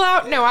your nipple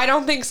out? No, I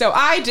don't think so.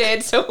 I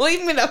did, so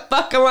leave me the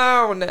fuck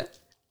alone.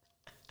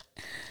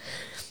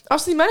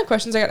 Also, the amount of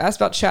questions I got asked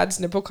about Chad's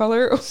nipple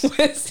color was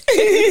insane.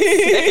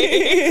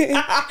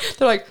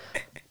 They're like,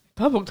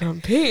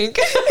 bubblegum pink.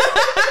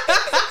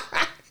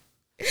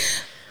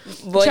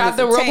 Boy, Chad,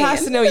 the world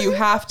has to know you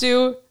have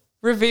to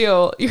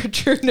reveal your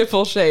true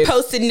nipple shape.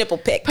 Post a nipple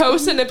pic.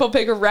 Post a nipple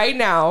pic right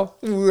now.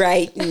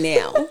 Right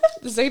now.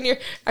 The second you're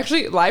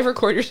actually live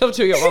record yourself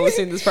doing it while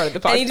listening to this part of the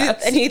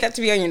podcast. I need that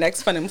to be on your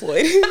next Fun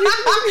Employed.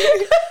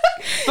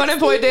 Fun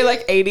Employed day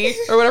like 80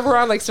 or whatever we're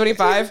on, like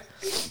 75.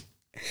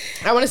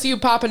 I want to see you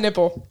pop a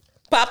nipple.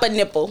 Pop a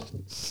nipple.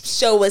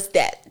 Show us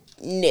that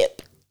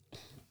nip.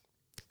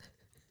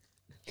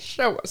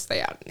 Show us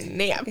that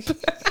nip.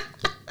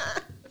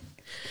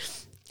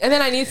 And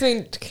then I need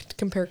something to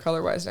compare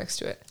color-wise next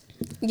to it.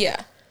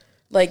 Yeah.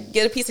 Like,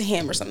 get a piece of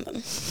ham or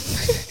something.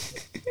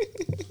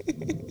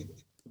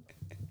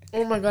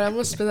 Oh my God, I'm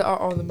going to spit it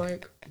out on the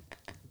mic.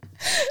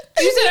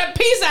 You said a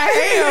piece of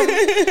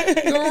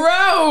ham!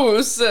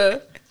 Gross!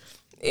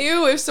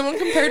 Ew, if someone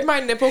compared my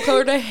nipple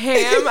color to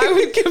ham, I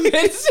would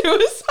commit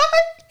suicide.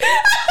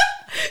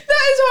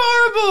 That is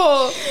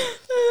horrible!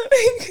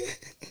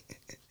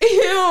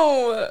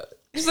 Ew!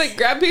 Just like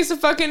grab a piece of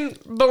fucking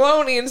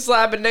bologna and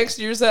slap it next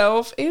to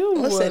yourself. Ew.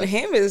 Listen,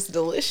 ham is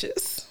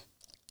delicious.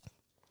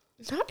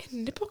 Not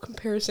in nipple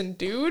comparison,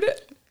 dude.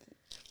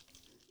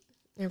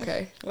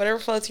 Okay. Whatever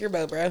floats your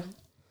boat, bro.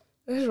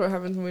 This is what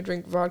happens when we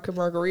drink vodka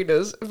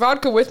margaritas.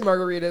 Vodka with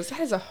margaritas.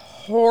 That is a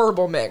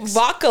horrible mix.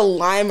 Vodka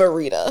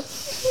limerita.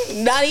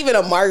 Not even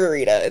a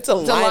margarita. It's a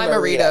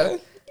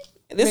limerita.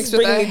 This is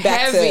bringing me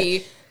back to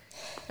a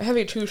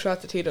heavy 2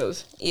 shots of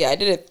Tito's. Yeah, I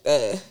did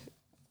a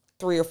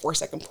 3 or 4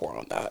 second pour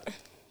on that.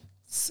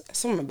 It's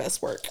some of my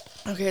best work.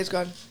 Okay, it's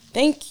gone.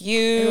 Thank you.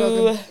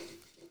 You're welcome.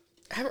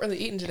 I haven't really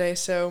eaten today,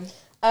 so.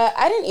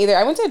 I didn't either.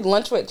 I went to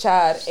lunch with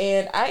Chad,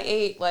 and I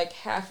ate like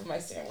half of my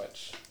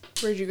sandwich.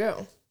 Where'd you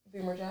go?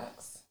 Boomer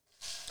Jacks.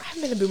 I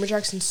haven't been to Boomer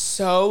Jacks in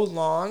so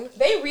long.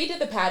 They redid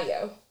the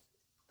patio.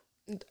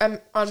 On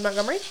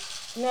Montgomery?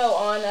 No,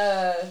 on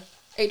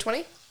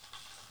 820?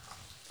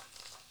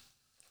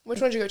 Which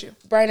one did you go to?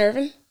 Brian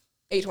Irvin.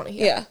 820,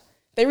 yeah.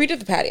 They redid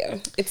the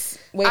patio. It's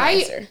way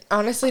nicer. I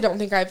honestly don't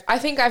think I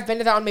think I've been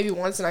to that one maybe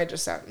once, and I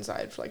just sat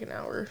inside for like an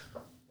hour.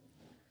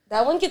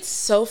 That one gets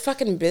so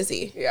fucking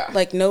busy. Yeah.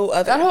 Like no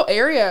other. That whole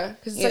area.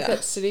 Because it's like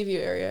that City View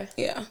area.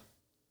 Yeah.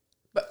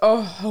 But,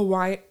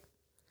 Hawaii.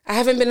 I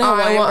haven't been to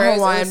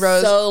Hawaiian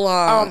Rose in so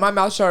long. Oh, my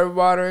mouth started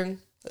watering.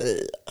 Ugh.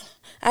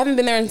 I haven't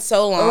been there in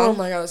so long. Oh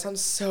my God, that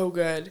sounds so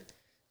good.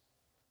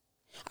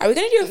 Are we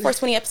going to do a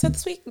 420 episode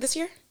this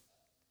year?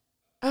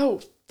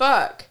 Oh,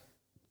 fuck.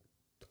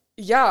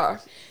 Yeah.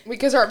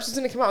 Because our episode's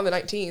going to come out on the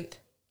 19th.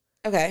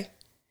 Okay.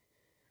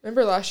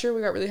 Remember last year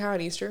we got really high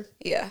on Easter?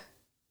 Yeah.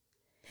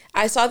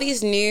 I saw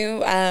these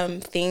new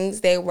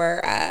things. They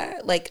were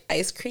like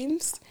ice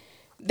creams.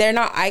 They're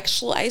not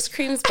actual ice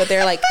creams, but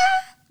they're like...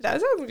 That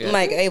sounds good.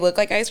 Like, they look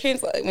like ice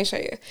creams. Let me show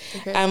you.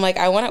 Okay. I'm like,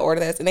 I want to order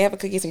this. And they have a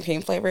cookies and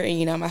cream flavor. And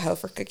you know I'm a hoe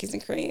for cookies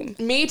and cream.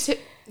 Me too.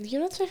 You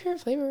know what's my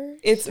favorite flavor?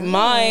 It's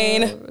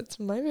mine. It's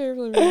my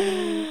favorite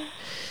flavor.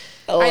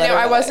 I know.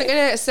 I wasn't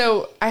going to.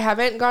 So, I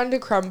haven't gone to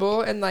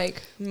Crumble in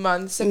like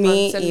months and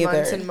months and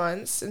months and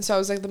months. And so, I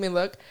was like, let me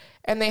look.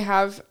 And they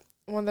have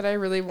one that I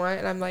really want.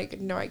 And I'm like,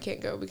 no, I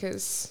can't go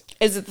because...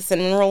 Is it the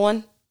cinnamon roll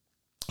one?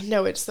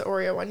 No, it's the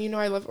Oreo one. You know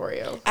I love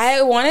Oreo.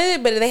 I wanted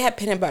it, but they had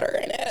peanut butter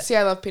in it. See,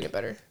 I love peanut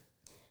butter.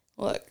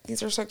 Look,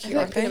 these are so cute. I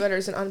feel like peanut butter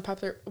is an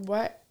unpopular...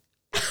 What?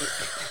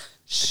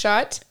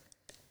 Shut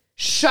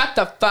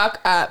the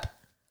fuck up.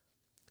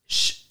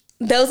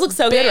 Those look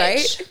so good,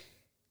 right?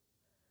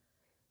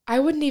 I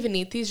wouldn't even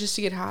eat these just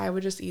to get high. I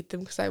would just eat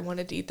them because I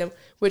wanted to eat them,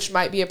 which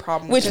might be a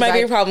problem. Which might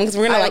be a problem because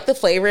we're going to like the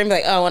flavor and be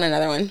like, oh, I want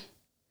another one.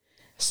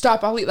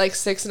 Stop. I'll eat like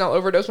 6 and I'll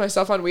overdose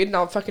myself on weed and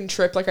I'll fucking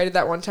trip like I did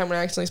that one time when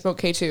I accidentally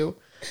smoked K2.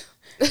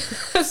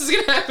 This is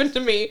going to happen to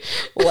me.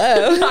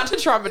 Whoa. Not to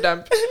trauma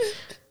dump.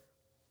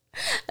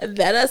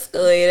 That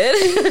escalated.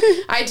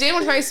 I did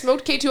when I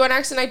smoked K2 on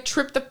accident. I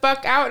tripped the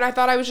fuck out and I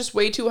thought I was just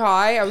way too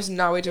high. I was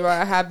not way too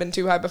high. I have been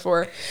too high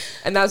before.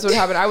 And that's what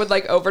happened. I would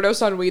like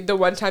overdose on weed. The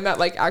one time that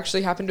like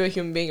actually happened to a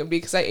human being would be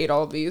because I ate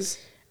all of these.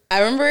 I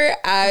remember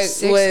I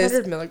 600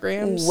 was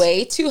milligrams.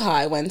 Way too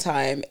high one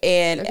time.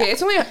 And okay,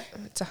 it's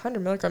 100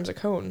 milligrams a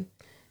cone.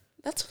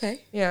 That's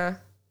okay. Yeah.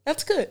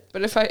 That's good.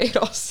 But if I ate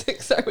all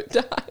 6, I would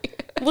die.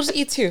 We'll just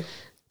eat 2.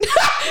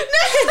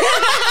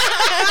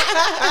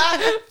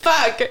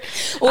 Fuck.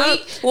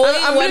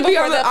 I'm gonna be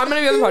on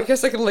the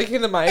podcast like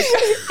licking the mic.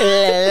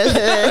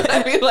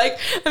 I'd be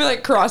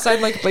like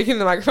cross-eyed, like licking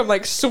the microphone,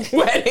 like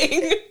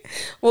sweating.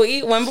 We'll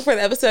eat one before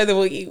the episode, then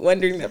we'll eat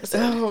one during the episode.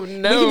 Oh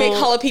no. We can make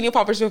jalapeno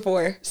poppers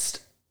before.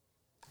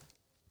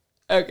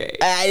 Okay.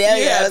 I know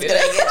I was gonna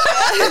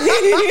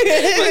get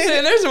you.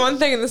 Listen, there's one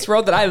thing in this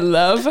world that I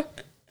love.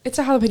 It's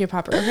a jalapeno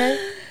popper,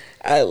 okay?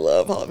 I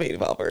love jalapeno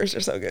poppers.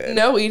 They're so good.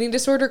 No eating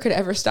disorder could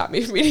ever stop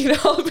me from eating a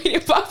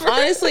jalapeno popper.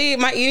 Honestly,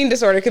 my eating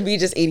disorder could be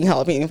just eating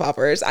jalapeno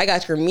poppers. I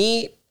got your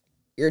meat,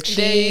 your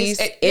cheese,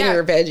 and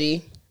your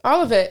veggie.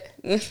 All of it.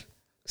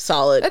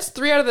 Solid. That's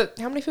 3 out of the...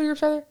 How many food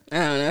groups are there?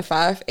 I don't know.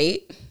 5,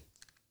 8?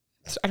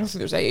 I don't think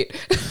there's 8.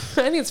 I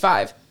think it's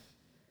 5.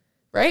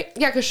 Right?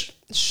 Yeah, because...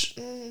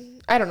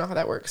 I don't know how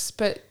that works.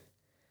 But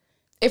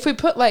if we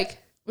put like...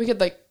 We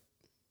could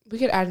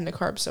add in a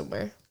carb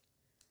somewhere.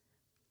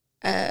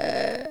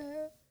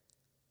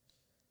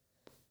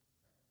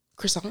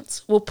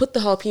 Croissants. We'll put the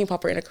jalapeno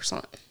popper in a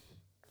croissant.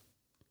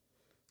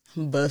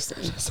 I'm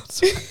busting. That sounds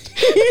so good.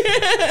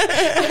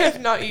 I have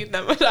not eaten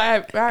them, but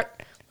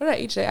what did I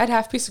eat today? I had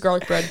half a piece of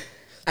garlic bread.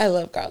 I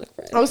love garlic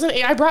bread.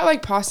 I brought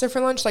like pasta for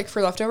lunch, like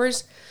for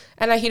leftovers,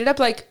 and I heated up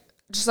like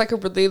just like a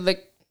really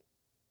like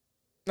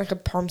a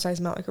palm sized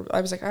amount.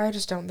 I was like, I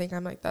just don't think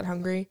I'm like that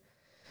hungry.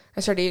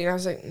 I started eating. I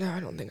was like, no, I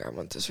don't think I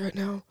want this right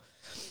now,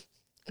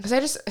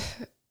 because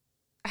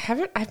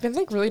I've been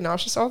like really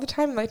nauseous all the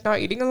time, like not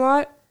eating a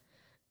lot.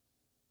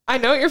 I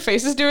know what your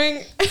face is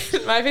doing.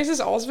 My face has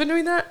also been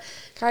doing that.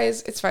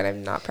 Guys, it's fine.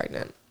 I'm not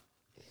pregnant.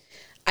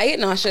 I get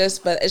nauseous,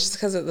 but it's just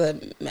because of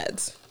the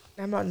meds.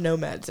 I'm on no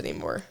meds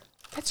anymore.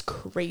 That's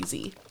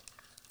crazy.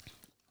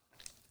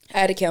 I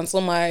had to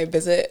cancel my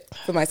visit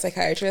with my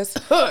psychiatrist.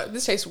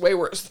 This tastes way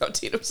worse without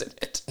Tito's in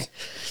it.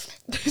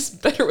 It's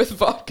better with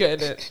vodka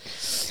in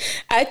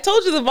it. I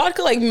told you the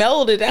vodka like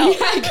melded out.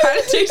 Yeah, it kind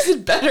of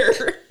tasted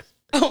better.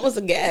 I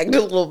almost gagged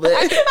a little bit.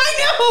 I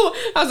know.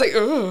 I was like,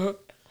 ugh.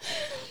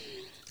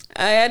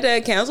 I had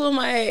to cancel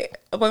my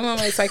appointment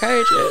with my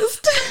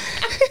psychiatrist.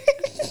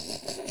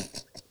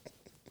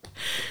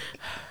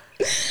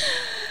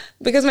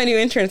 Because my new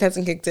insurance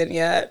hasn't kicked in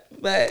yet.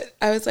 But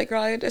I was like,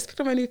 girl, I just picked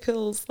up my new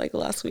pills like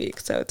last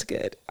week, so it's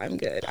good. I'm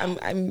good.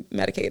 I'm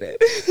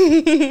medicated.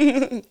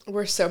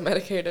 We're so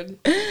medicated.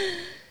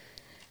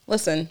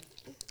 Listen.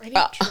 I need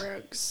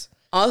drugs.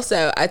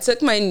 Also, I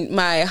took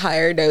my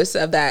higher dose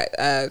of that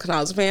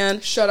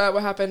clonazepam. Shut up.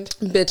 What happened?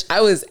 Bitch,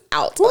 I was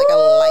out like a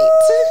light.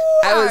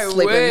 I was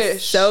sleeping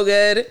so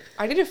good.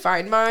 I need to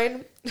find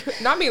mine.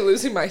 Not me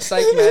losing my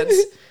psych meds.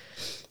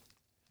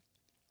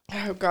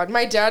 Oh, God.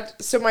 My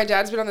dad's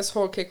been on this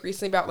whole kick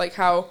recently about like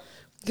how,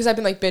 because I've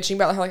been like bitching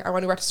about how like I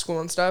want to go back to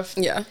school and stuff.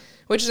 Yeah.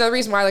 Which is another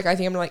reason why like I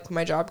think I'm going to like quit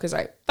my job, because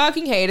I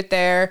fucking hate it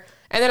there.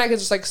 And then I could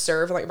just like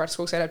serve and like go back to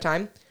school because I have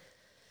time.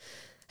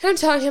 And I'm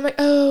telling him, like,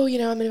 oh, I'm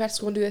going to go back to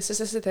school and do this.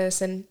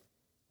 And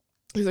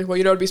he's like, well,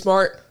 it'd be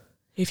smart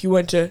if you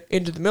went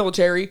into the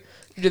military.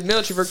 You did the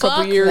military for a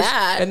couple of years.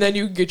 And then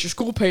you get your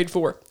school paid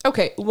for.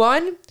 Okay,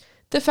 one,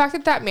 the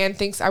fact that man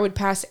thinks I would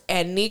pass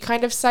any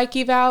kind of psych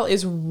eval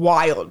is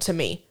wild to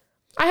me.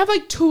 I have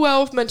like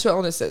 12 mental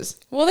illnesses.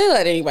 Well, they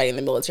let anybody in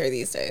the military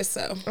these days,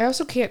 so. I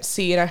also can't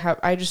see, and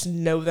I just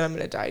know that I'm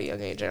going to die at a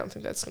young age. I don't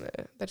think that's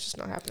just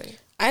not happening.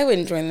 I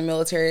wouldn't join the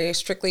military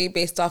strictly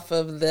based off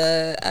of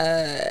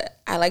the,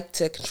 I like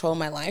to control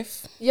my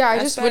life. Yeah, I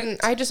just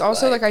wouldn't. I just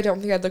also, like, I don't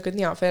think I'd look good in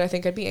the outfit. I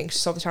think I'd be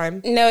anxious all the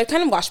time. No, it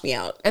kind of washed me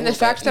out. And the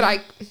fact that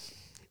I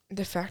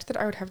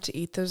would have to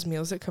eat those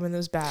meals that come in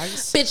those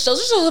bags. Bitch,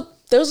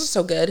 those are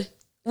so good.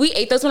 We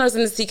ate those when I was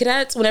in the Sea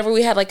Cadets. Whenever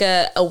we had like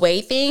a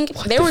away thing,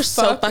 they were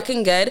so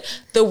fucking good.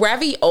 The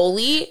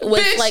ravioli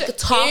was like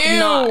top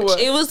notch.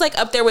 It was like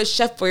up there with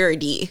Chef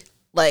Boyardee.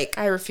 Like,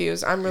 I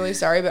refuse. I'm really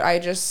sorry, but I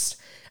just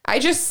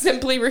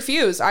simply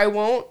refuse. I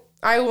won't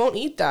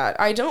eat that.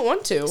 I don't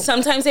want to.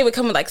 Sometimes they would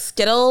come with like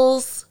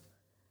Skittles.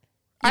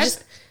 I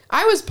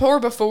was poor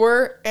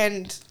before,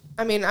 and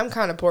I mean I'm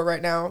kind of poor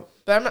right now,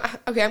 But I'm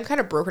not, okay, I'm kind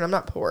of broken. I'm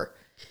not poor.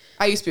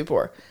 I used to be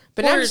poor.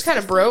 But now I'm just kind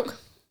of broke.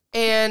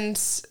 And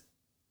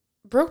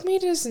broke me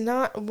does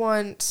not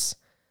want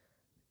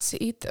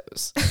to eat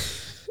those.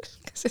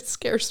 Because it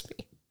scares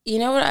me. You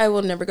know what? I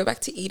will never go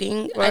back to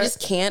eating. What? I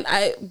just can't.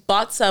 I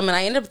bought some and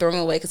I ended up throwing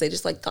them away because they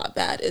just like got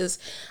bad.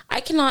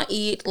 I cannot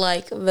eat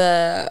like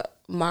the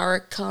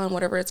Maruchan,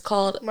 whatever it's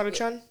called.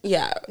 Maruchan?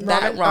 Yeah.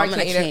 That ramen,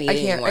 I can't eat I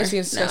can't. I see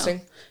it's disgusting.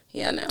 No.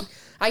 Yeah, no.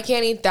 I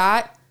can't eat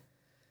that.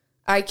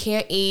 I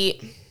can't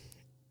eat.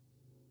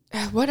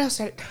 What else?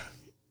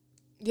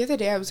 The other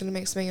day I was going to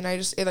make something and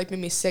it like made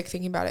me sick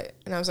thinking about it.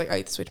 And I was like, I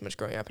ate this way too much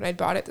growing up. And I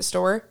bought it at the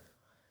store.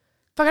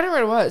 Fuck, I don't know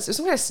what it was. It was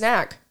some kind of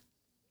snack.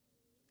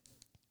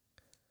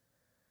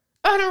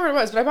 I don't know what it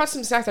was, but I bought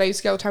some snack that I used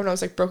to get all the time when I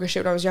was like broke as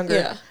shit when I was younger.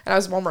 Yeah. And I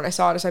was at Walmart and I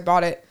saw it, so I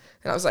bought it.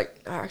 And I was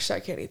like, oh, actually, I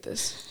can't eat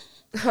this.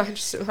 I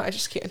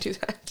just can't do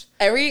that.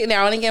 Every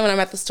now and again when I'm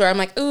at the store, I'm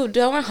like, ooh,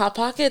 do I want Hot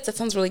Pockets? That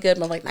sounds really good.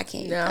 But I'm like, I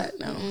can't eat that.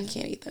 No, I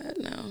can't eat that.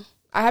 No.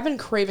 I have been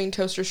craving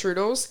toaster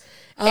strudels.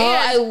 Oh,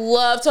 I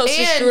love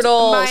toaster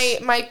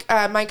strudels.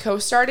 My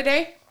co-star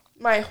today,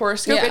 my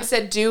horoscope, it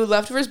said do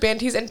leftovers,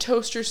 banties, and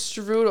toaster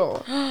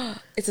strudel.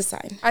 It's a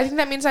sign. I think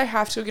that means I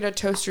have to go get a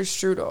toaster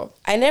strudel.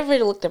 I never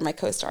looked at my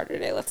co-star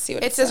today. Let's see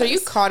what it says. Are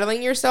you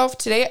coddling yourself?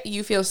 Today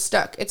you feel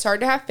stuck. It's hard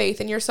to have faith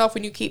in yourself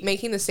when you keep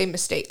making the same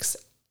mistakes.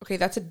 Okay,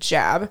 that's a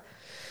jab.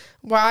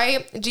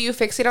 Why do you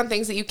fixate on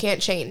things that you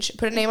can't change?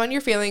 Put a name on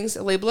your feelings,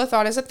 label a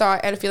thought as a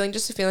thought, and a feeling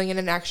just a feeling, and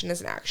an action as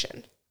an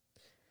action.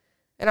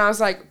 And I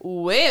was like,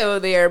 whoa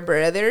there,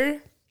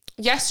 brother.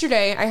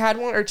 Yesterday, I had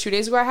one, or 2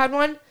 days ago, I had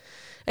one.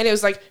 And it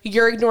was like,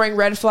 you're ignoring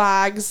red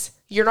flags.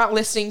 You're not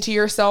listening to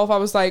yourself. I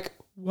was like,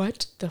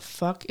 what the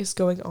fuck is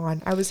going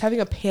on? I was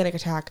having a panic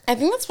attack. I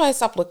think that's why I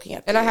stopped looking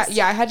at these. And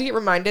I had to get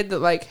reminded that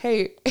like,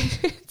 hey,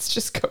 it's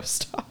just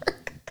co-star.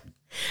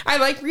 I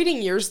like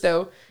reading yours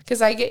though,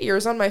 because I get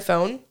yours on my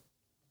phone.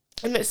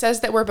 And it says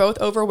that we're both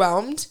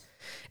overwhelmed.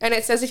 And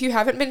it says if you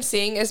haven't been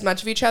seeing as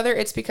much of each other,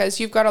 it's because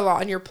you've got a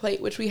lot on your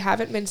plate, which we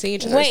haven't been seeing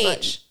each other as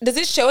much. Does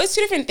it show us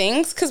two different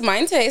things? Because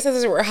mine today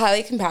says that we're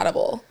highly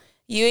compatible.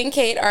 You and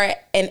Kate are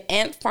an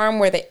ant farm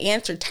where the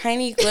ants are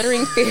tiny,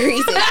 glittering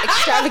fairies in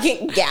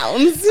extravagant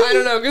gowns. I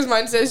don't know, because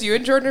mine says you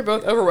and Jordan are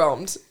both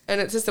overwhelmed.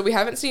 And it says that we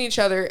haven't seen each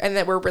other and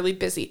that we're really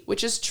busy,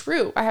 which is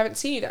true. I haven't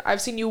seen you.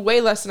 I've seen you way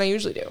less than I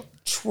usually do.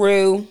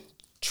 True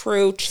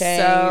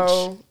change.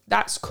 So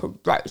that's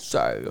correct.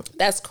 So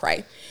that's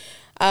cray.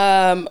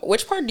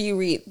 Which part do you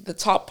read? The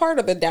top part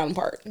or the down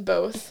part?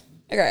 Both.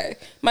 Okay.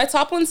 My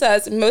top one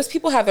says, most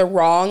people have the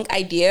wrong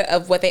idea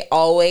of what they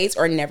always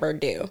or never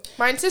do.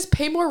 Mine says,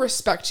 pay more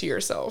respect to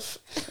yourself.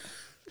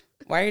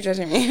 Why are you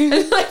judging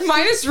me? Like,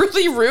 mine is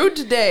really rude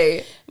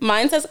today.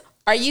 Mine says,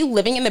 are you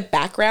living in the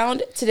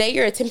background? Today,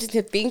 you're attempting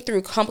to think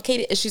through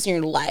complicated issues in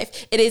your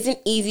life. It isn't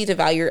easy to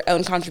value your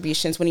own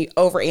contributions when you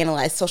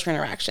overanalyze social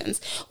interactions.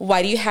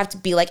 Why do you have to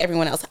be like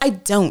everyone else? I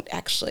don't,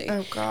 actually.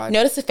 Oh, God.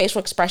 Notice the facial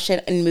expression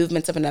and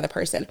movements of another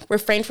person.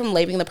 Refrain from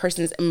labeling the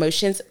person's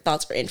emotions,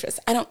 thoughts, or interests.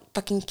 I don't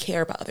fucking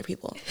care about other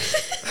people.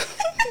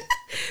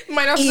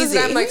 Mine also says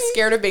I'm, like,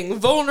 scared of being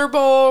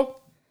vulnerable.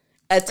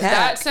 Attack.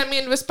 That sent me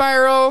into a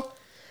spiral.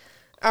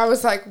 I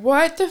was like,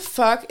 what the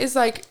fuck is,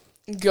 like,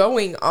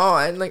 going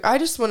on? Like, I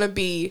just want to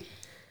be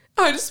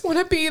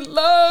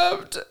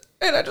loved,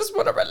 and I just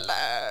want to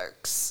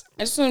relax.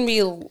 I just want to be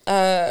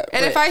and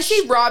rich. If I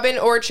see Robin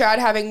or Chad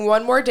having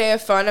one more day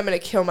of fun, I'm gonna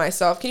kill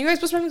myself. Can you guys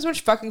post having so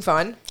much fucking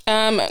fun?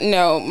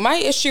 No, my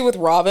issue with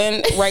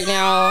Robin right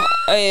now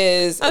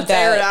is Let's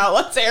air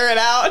it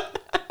out.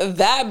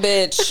 That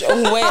bitch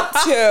went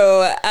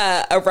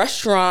to a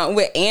restaurant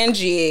with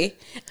Angie,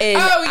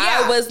 and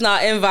I was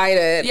not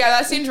invited. Yeah,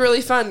 that seemed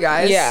really fun,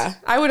 guys. Yeah,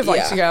 I would have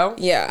liked to go.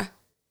 Yeah,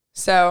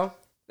 so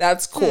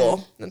that's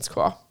cool. That's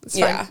cool. That's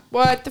fine.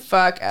 What the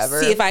fuck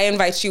ever. See if I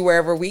invite you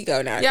wherever we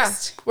go next. Yeah,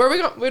 where are we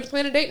going? We're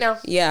plan a date now.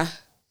 Yeah,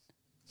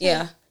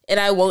 and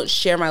I won't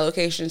share my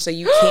location, so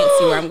you can't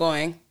see where I'm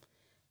going.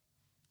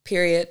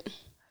 Period.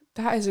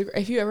 That is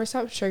if you ever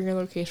stop sharing your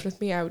location with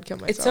me, I would kill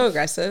myself. It's so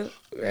aggressive,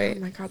 right? Oh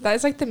my God, that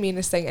is like the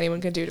meanest thing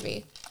anyone can do to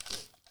me.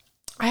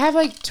 I have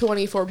like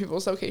 24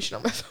 people's location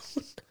on my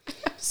phone. I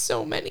have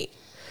so many.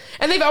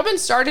 And they've all been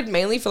started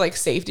mainly for like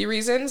safety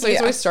reasons. Like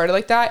it's always started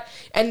like that.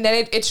 And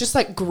then it's just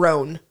like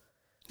grown.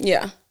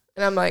 Yeah.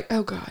 And I'm like,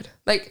 oh God.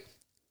 Like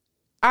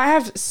I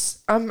have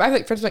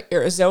like friends from like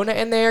Arizona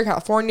in there,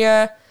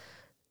 California.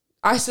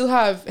 I still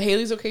have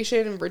Haley's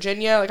location in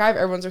Virginia. Like I have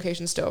everyone's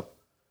location still.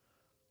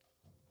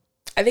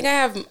 I think I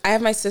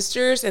have my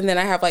sisters, and then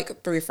I have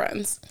like 3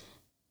 friends.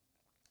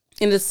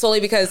 And it's solely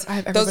because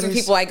those are the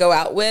people I go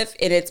out with,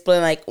 and it's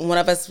been like one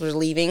of us was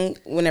leaving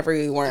whenever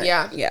we weren't.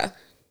 Yeah.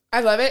 I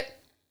love it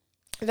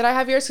that I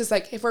have yours because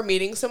like if we're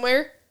meeting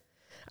somewhere,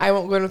 I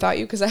won't go in without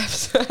you because I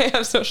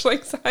have social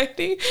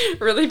anxiety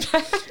really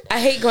bad. I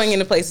hate going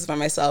into places by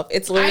myself.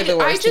 It's literally the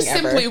worst thing ever.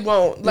 I just simply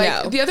won't.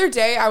 Like the other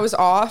day I was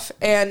off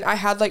and I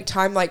had like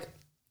time, like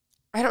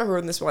I don't remember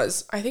when this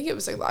was. I think it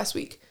was like last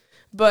week,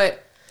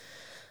 but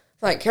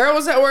like Carol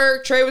was at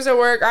work, Trey was at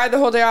work. I had the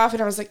whole day off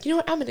and I was like, you know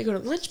what? I'm going to go to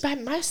lunch by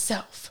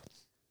myself.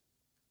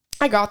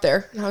 I got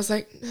there and I was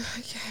like,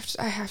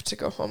 I have to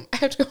go home. I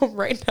have to go home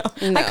right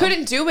now. No. I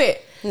couldn't do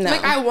it. No.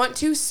 Like, I want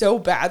to so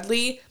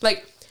badly.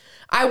 Like,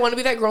 I want to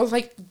be that girl that,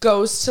 like,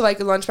 goes to, like,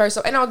 a lunch by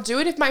herself. And I'll do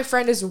it if my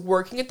friend is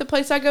working at the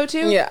place I go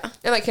to. Yeah.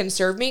 And, like, can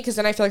serve me. Because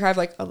then I feel like I have,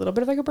 like, a little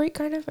bit of, like, a break,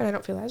 kind of. And I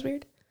don't feel as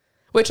weird.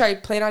 Which I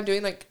plan on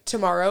doing, like,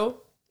 tomorrow.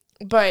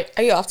 But...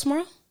 Are you off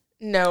tomorrow?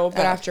 No,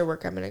 but after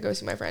work, I'm going to go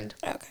see my friend.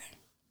 Okay.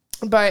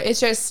 But it's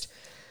just...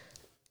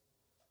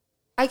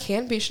 I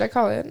can be. Should I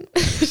call in?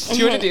 Do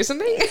you want to do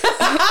something?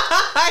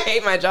 I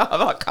hate my job.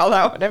 I'll call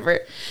out whenever.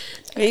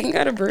 You can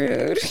go to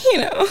Brood, you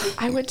know.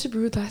 I went to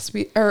Brood last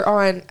week, or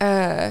on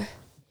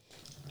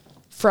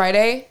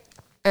Friday,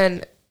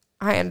 and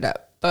I ended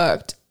up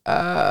booked.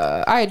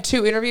 I had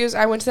 2 interviews.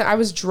 I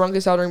was drunk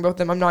as hell during both of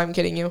them. I'm not even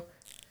kidding you.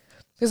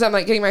 Because I'm,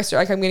 like, getting I'm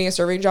getting a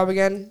serving job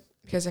again.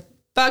 Because I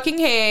fucking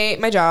hate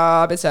my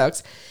job. It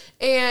sucks.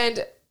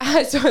 And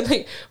so,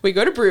 like, we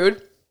go to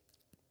Brood.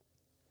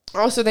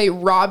 Also, they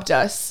robbed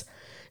us.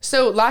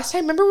 So last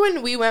time, remember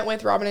when we went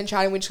with Robin and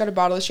Chad and we just got a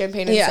bottle of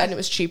champagne instead and it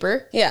was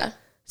cheaper? Yeah.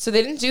 So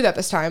they didn't do that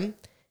this time.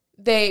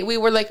 We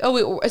were like, so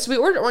we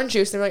ordered orange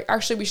juice. And they're like,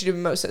 actually, we should do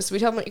mimosas. So we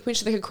tell them, like, we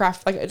should, like,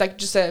 craft, like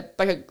just a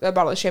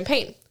bottle of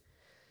champagne.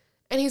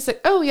 And he's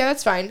like, oh, yeah,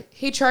 that's fine.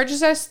 He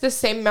charges us the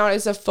same amount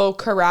as a full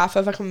carafe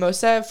of, like,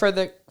 mimosa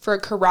for a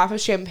carafe of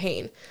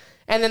champagne.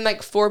 And then,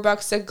 like,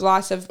 $4 a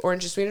glass of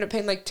orange juice. We ended up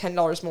paying, like,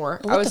 $10 more.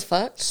 What the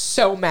fuck?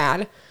 So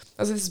mad.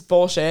 I was like, this is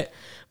bullshit.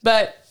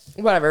 But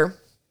whatever.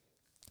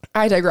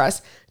 I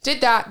digress.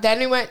 Did that. Then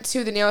we went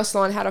to the nail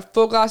salon, had a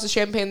full glass of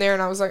champagne there,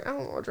 and I was like, I'm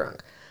a little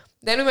drunk.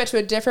 Then we went to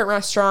a different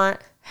restaurant,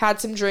 had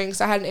some drinks.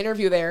 I had an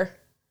interview there.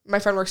 My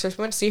friend works there, so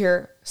we went to see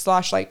her /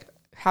 like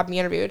have me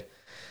interviewed.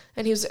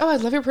 And he was like, oh, I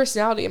love your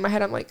personality. In my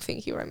head, I'm like,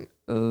 thank you. I'm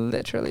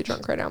literally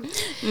drunk right now.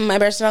 My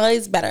personality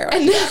is better.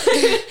 And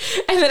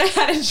then I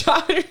had a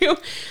job interview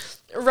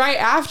right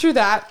after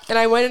that. And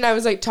I went and I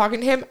was like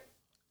talking to him.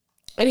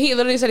 And he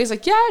literally said, he's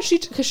like, yeah,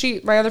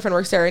 my other friend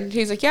works there. And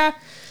he's like, yeah,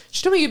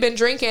 she told me you've been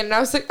drinking. And I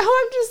was like,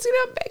 oh, I'm just,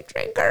 a big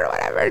drinker or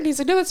whatever. And he's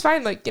like, no, that's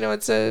fine. Like,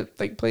 it's a,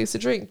 like, place to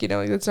drink,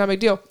 like, that's not a big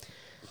deal.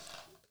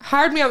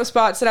 Hired me on the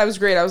spot, said I was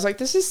great. I was like,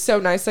 this is so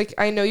nice. Like,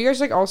 I know you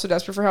guys are, like, also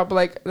desperate for help, but,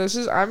 like,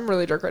 I'm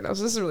really drunk right now.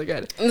 So this is really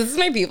good. This is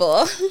my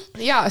people.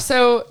 Yeah.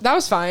 So that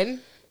was fine.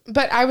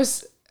 But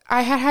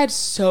I had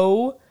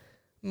so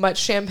much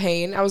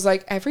champagne. I was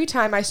like, every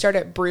time I start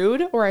at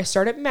Brood or I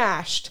start at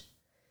Mashed,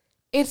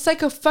 it's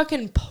like a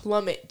fucking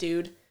plummet,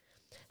 dude.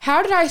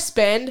 How did I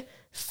spend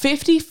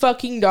 $50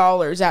 fucking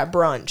at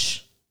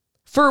brunch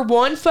for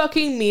one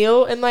fucking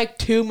meal and like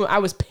 2? I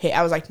was pissed.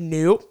 I was like,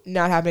 nope,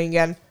 not happening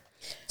again.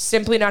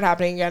 Simply not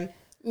happening again.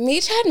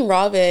 Me, Chad, and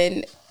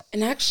Robin,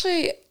 and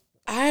actually,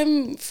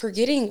 I'm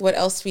forgetting what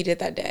else we did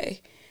that day.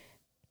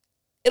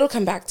 It'll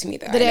come back to me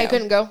though. The day I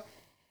couldn't go.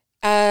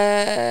 When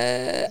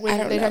I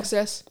don't know. They texted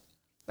us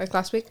like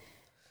last week.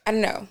 I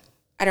don't know.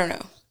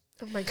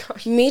 Oh my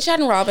gosh. Me, Chad,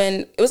 and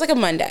Robin, it was like a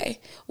Monday.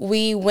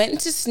 We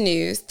went to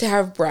Snooze to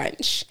have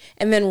brunch.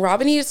 And then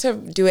Robin needed to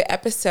do an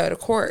episode of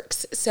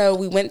Corks. So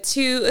we went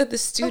to the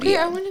studio. Okay,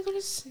 I want to go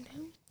to Snooze.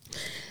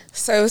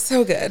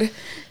 So good.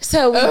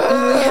 So we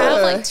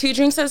have like 2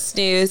 drinks at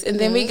Snooze. And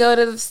then we go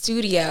to the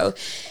studio.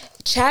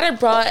 Chad had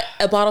brought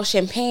a bottle of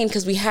champagne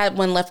because we had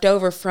one left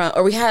over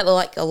we had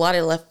like a lot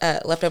of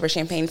leftover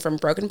champagne from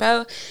Broken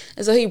Bow.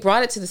 And so he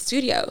brought it to the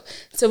studio.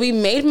 So we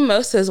made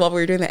mimosas while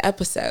we were doing the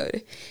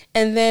episode.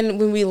 And then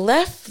when we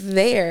left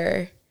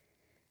there,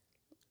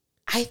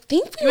 I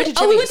think we went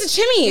to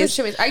Chimmy's.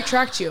 I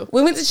tracked you.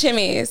 We went to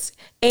Chimmy's.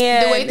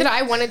 And the way that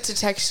I wanted to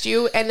text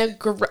you and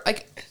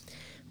like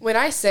when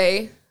I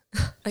say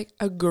like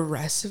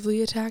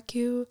aggressively attack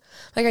you,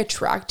 like I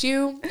tracked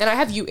you and I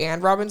have you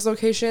and Robin's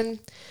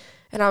location.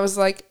 And I was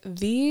like,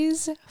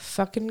 these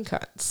fucking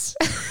cunts.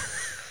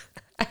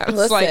 I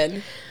was like,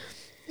 then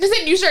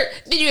you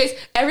guys,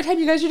 every time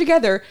you guys are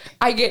together,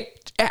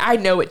 I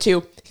know it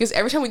too. Because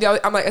every time we go,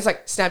 I'm like, it's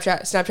like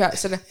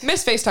Snapchat,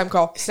 miss FaceTime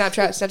call,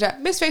 Snapchat,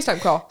 miss FaceTime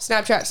call,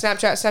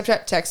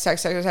 Snapchat,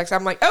 text.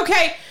 I'm like,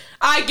 okay,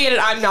 I get it.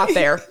 I'm not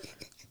there.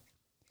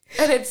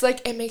 And it's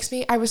like,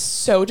 I was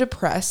so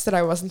depressed that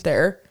I wasn't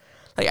there.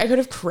 Like, I could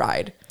have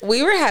cried.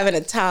 We were having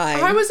a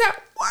time. I was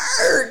at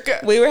work.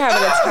 We were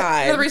having a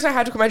time. The reason I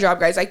had to quit my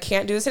job, guys, I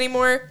can't do this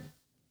anymore.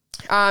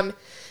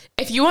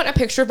 If you want a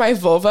picture of my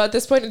vulva at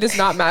this point, it does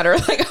not matter.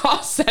 Like,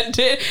 I'll send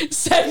it.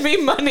 Send me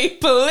money,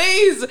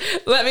 please.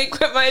 Let me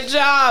quit my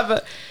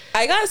job.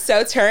 I got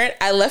so turned.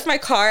 I left my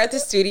car at the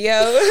studio.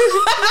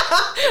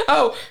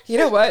 Oh, you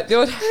know what?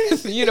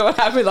 You know what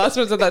happened last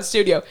month at that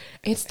studio?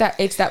 It's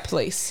that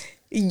place.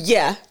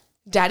 Yeah.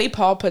 Daddy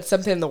Paul put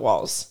something in the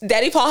walls.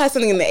 Daddy Paul has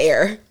something in the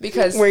air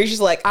because where he's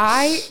just like,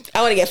 I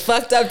want to get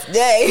fucked up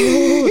today.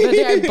 Ooh, the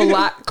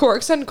day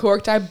Corks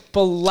Uncorked, I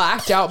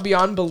blacked out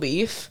beyond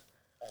belief.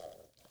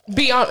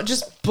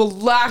 Just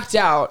blacked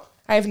out.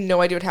 I have no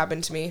idea what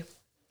happened to me.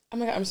 Oh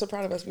my God, I'm so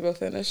proud of us. We both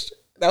finished.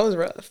 That was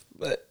rough,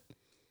 but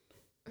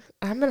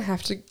I'm gonna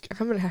have to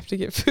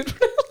get food.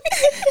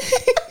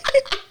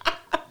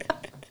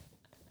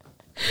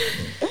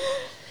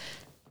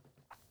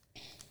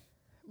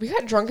 We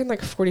got drunk in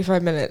like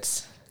 45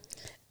 minutes.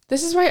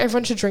 This is why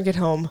everyone should drink at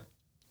home.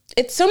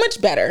 It's so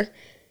much better.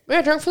 We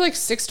got drunk for like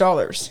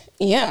 $6.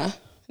 Yeah,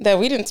 that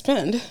we didn't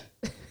spend.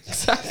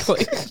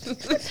 Exactly.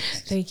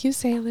 Thank you,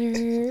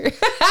 Sailor.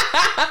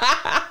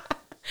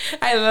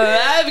 I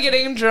love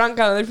getting drunk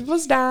on other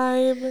people's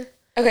dime.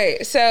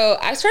 Okay, so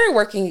I started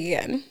working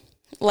again.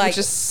 Which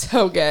is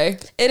so gay.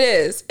 It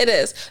is.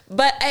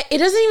 But it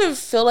doesn't even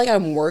feel like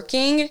I'm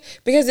working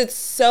because it's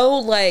so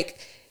like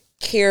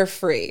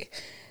carefree.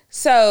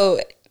 So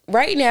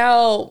right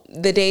now,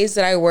 the days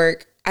that I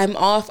work, I'm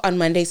off on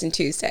Mondays and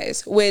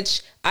Tuesdays,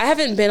 which I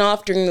haven't been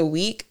off during the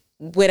week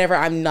whenever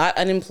I'm not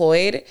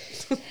unemployed.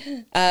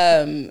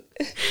 I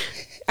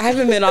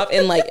haven't been off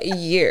in like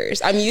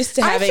years. I'm used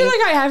to having... I feel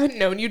like I haven't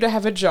known you to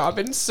have a job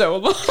in so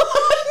long.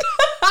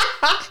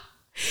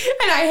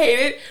 And I hate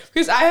it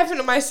because I haven't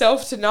known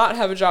myself to not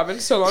have a job in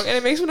so long, and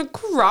it makes me want to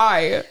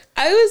cry.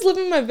 I was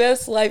living my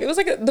best life. It was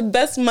like the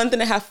best month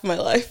and a half of my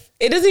life.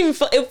 It doesn't even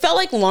feel... It felt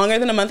like longer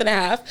than a month and a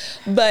half,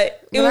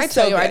 but it was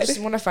so good. I just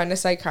want to find a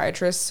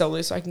psychiatrist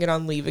solely so I can get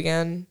on leave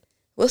again.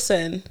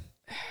 Listen,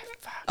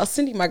 I'll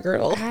send you my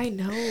girl. I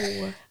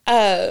know.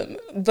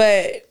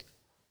 But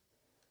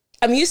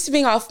I'm used to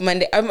being off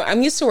Monday.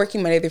 I'm used to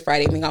working Monday through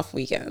Friday, being off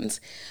weekends.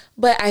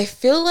 But I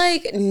feel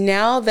like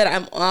now that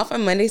I'm off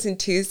on Mondays and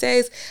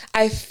Tuesdays,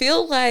 I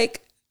feel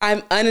like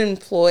I'm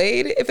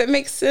unemployed, if it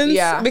makes sense.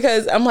 Yeah.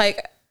 Because I'm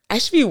like, I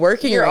should be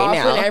working You're right off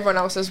now. when everyone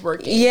else is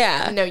working.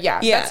 Yeah. No, yeah.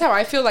 That's how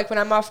I feel like when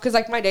I'm off, because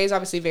like my days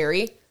obviously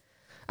vary.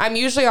 I'm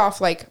usually off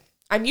like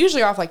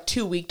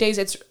 2 weekdays.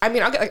 I'll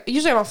get like,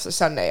 usually I'm off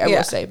Sunday, I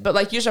will say. But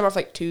like usually I'm off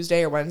like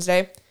Tuesday or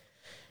Wednesday.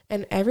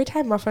 And every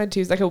time I'm off on a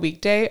Tuesday, like a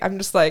weekday, I'm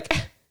just like...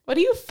 What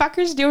are you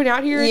fuckers doing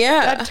out here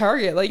at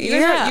Target? Like, you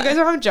guys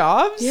don't have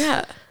jobs?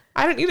 Yeah.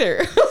 I don't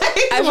either.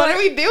 What are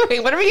we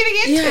doing? What are we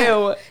getting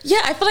into? Yeah,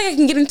 I feel like I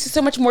can get into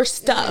so much more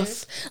stuff.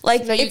 Mm-hmm.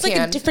 Like, no, it's like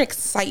a different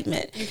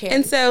excitement. You can.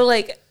 And so,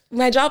 like,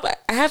 my job,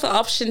 I have the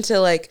option to,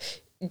 like,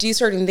 do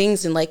certain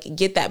things and, like,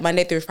 get that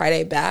Monday through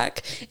Friday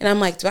back. And I'm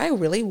like, do I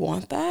really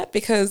want that?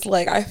 Because,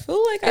 like, I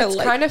feel like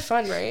it's kind of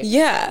fun, right?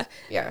 Yeah.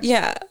 Yeah.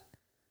 Yeah.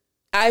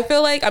 I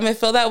feel like I'm going to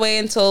feel that way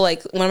until,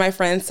 like, one of my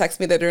friends texts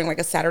me they're doing, like,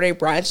 a Saturday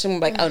brunch. And I'm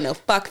like, oh, no,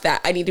 fuck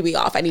that. I need to be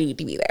off. I need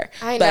to be there.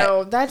 I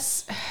know.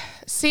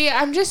 See,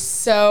 I'm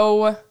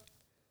so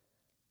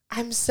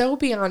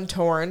beyond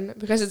torn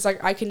because it's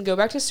like I can go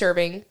back to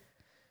serving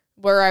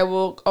where I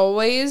will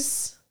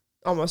almost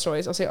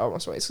always, I'll say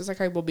almost always because, like,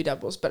 I will be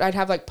doubles. But I'd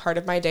have, like, part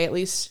of my day at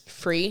least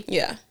free.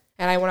 Yeah.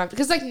 And I want to,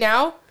 because, like,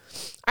 now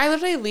I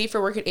literally leave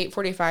for work at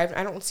 8:45 and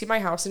I don't see my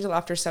house until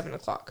after 7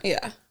 o'clock.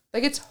 Yeah.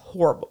 Like, it's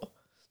horrible.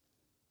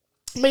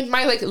 I mean,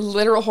 my, like,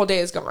 literal whole day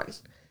is gone.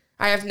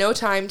 I have no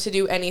time to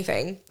do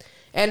anything.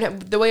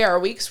 And the way our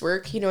weeks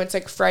work, it's,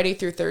 like, Friday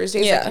through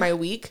Thursday is, like, my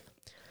week.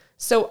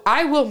 So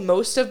I will,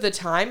 most of the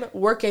time,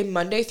 work a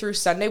Monday through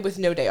Sunday with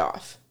no day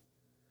off.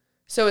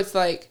 So it's,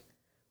 like,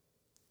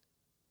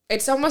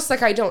 it's almost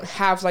like I don't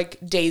have, like,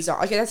 days off.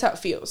 Like, that's how it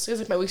feels.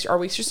 Because, like, our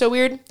weeks are so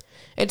weird.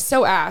 It's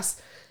so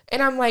ass.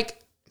 And I'm, like,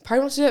 part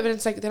of wants to do it, but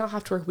it's, like, they don't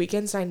have to work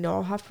weekends. And I know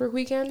I'll have to work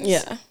weekends.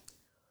 Yeah.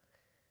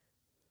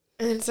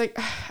 And it's like,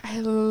 I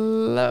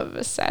love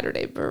a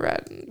Saturday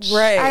brunch.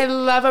 Right. I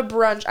love a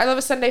brunch. I love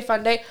a Sunday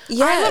fun day.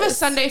 Yes. I love a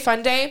Sunday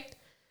fun day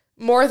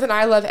more than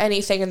I love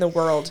anything in the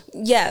world.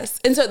 Yes.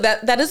 And so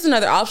that is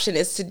another option,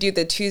 is to do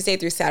the Tuesday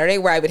through Saturday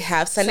where I would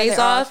have Sundays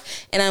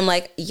off. And I'm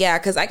like, yeah,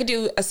 because I could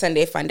do a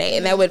Sunday fun day.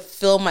 And that would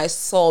fill my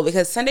soul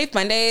because Sunday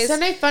fun days.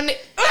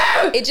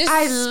 It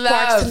just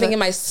sparks something in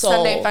my soul.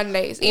 Sunday fun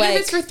days. Even if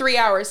it's for 3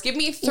 hours. Give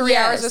me 3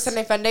 hours of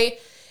Sunday fun day.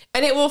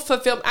 And it will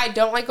fulfill. I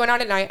don't like going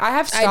out at night. I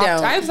have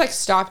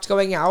stopped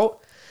going out.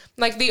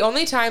 Like, the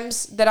only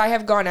times that I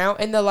have gone out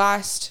in the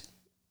last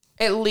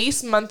at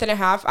least month and a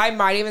half, I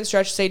might even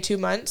stretch to say 2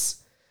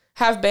 months,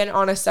 have been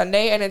on a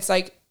Sunday. And it's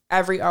like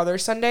every other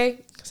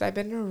Sunday. Because I've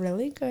been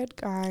really good,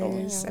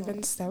 guys. Oh. I've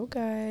been so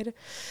good.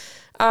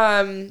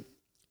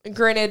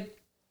 Granted,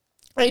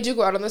 I do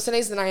go out on the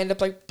Sundays and I end up,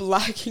 like,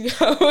 blacking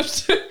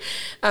out.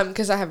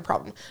 Because I have a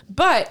problem.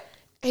 But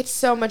it's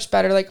so much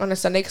better, like, on a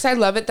Sunday, because I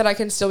love it that I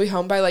can still be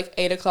home by, like,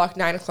 8 o'clock,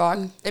 9 o'clock,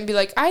 and be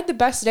like, I had the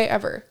best day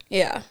ever.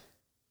 Yeah.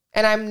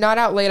 And I'm not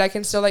out late. I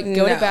can still, like,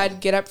 go to bed,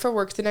 get up for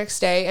work the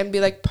next day, and be,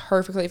 like,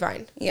 perfectly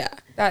fine. Yeah.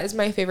 That is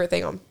my favorite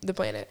thing on the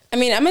planet. I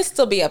mean, I'm going to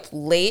still be up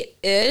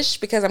late-ish,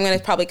 because I'm going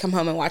to probably come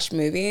home and watch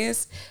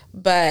movies,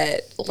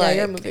 but, like...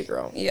 you're a movie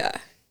girl. Yeah.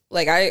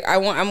 Like,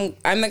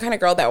 I'm the kind of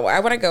girl that I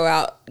want to go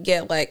out,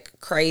 get, like,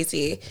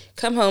 crazy,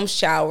 come home,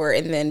 shower,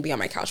 and then be on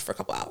my couch for a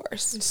couple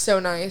hours. It's so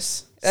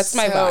nice. That's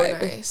my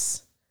vibe.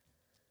 Nice.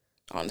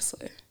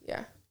 Honestly.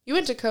 Yeah. You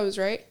went to Co's,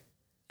 right?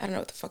 I don't know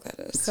what the fuck that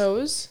is.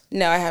 Co's?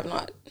 No, I have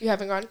not. You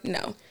haven't gone?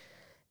 No.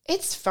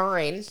 It's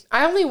fine.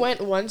 I only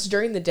went once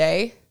during the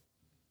day.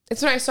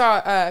 It's when I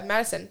saw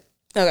Madison.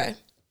 Okay.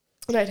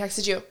 And I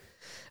texted you.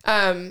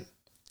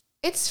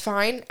 It's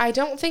fine. I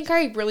don't think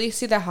I really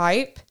see the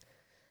hype.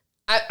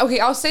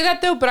 I'll say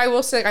that though, but I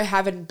will say, like, I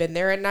haven't been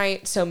there at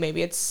night, so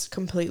maybe it's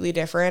completely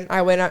different.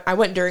 I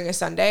went during a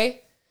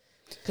Sunday.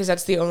 because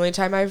that's the only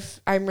time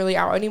I'm really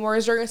out anymore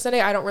is during a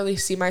Sunday. I don't really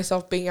see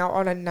myself being out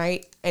on a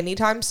night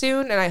anytime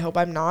soon, and I hope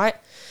I'm not.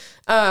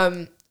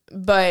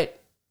 But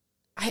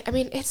I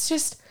mean, it's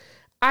just,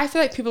 I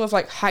feel like people have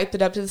like hyped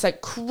it up to this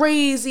like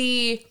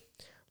crazy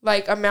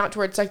like amount to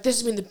where it's like, this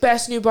has been the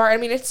best new bar. I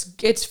mean,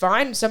 it's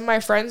fine. Some of my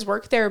friends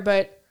work there,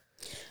 but.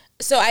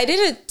 So I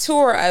did a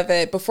tour of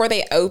it before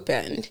they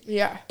opened.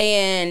 Yeah.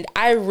 And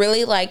I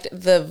really liked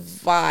the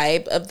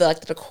vibe of the like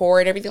the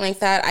decor and everything like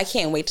that. I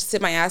can't wait to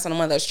sit my ass on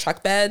one of those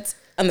truck beds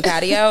on the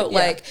patio. Yeah.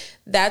 Like,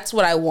 that's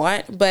what I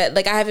want. But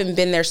like, I haven't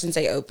been there since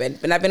they opened,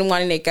 but I've been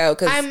wanting to go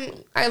because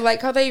I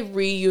like how they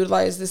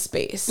reutilize the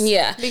space.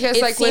 Yeah. Because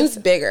it like seems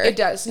bigger. It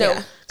does. No.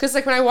 Because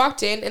like when I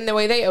walked in and the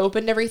way they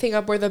opened everything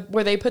up where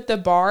they put the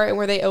bar and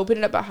where they opened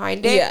it up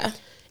behind it. Yeah.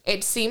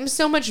 It seems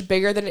so much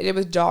bigger than it did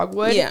with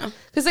Dogwood. Yeah.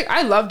 Because, like,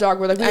 I love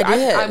Dogwood.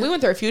 Like, we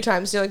went there a few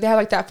times. You know, like, they had,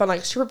 like, that fun,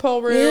 like, stripper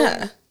pole room.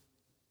 Yeah.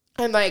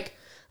 And, like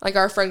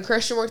our friend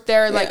Christian worked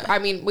there. Like, I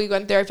mean, we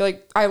went there. I feel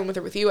like I went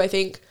there with you, I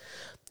think.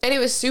 And it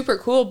was super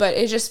cool, but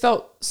it just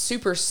felt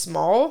super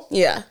small.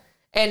 Yeah.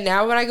 And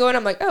now when I go in,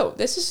 I'm like, oh,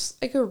 this is,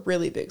 like, a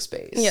really big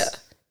space. Yeah.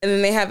 And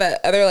then they have that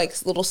other,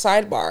 like, little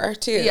sidebar,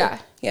 too. Yeah.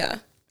 Yeah.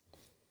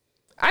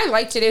 I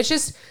liked it. It's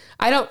just...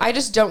 I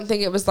just don't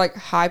think it was like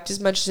hyped as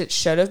much as it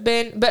should have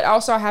been. But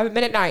also I haven't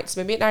been at night. So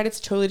maybe at night it's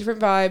a totally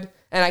different vibe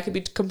and I could be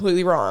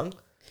completely wrong.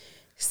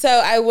 So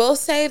I will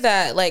say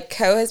that like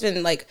Co has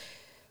been like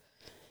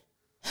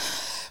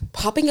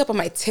popping up on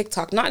my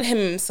TikTok, not him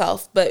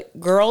himself, but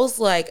girls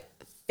like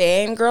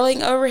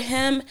fangirling over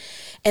him.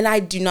 And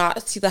I do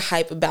not see the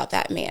hype about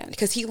that man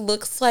because he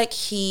looks like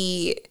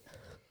he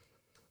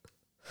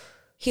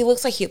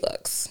looks like he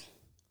looks.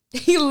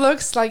 He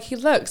looks like he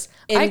looks.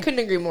 And I couldn't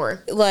agree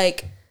more.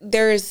 Like,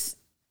 I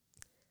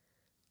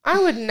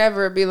would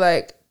never be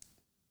like,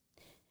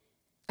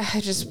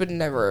 I just would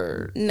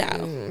never. No.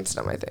 It's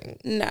not my thing.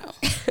 No.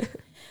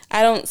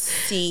 I don't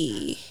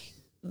see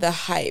the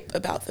hype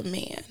about the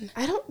man.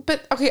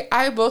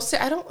 I will say,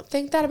 I don't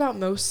think that about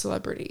most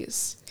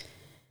celebrities.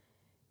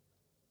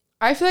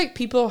 I feel like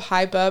people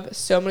hype up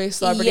so many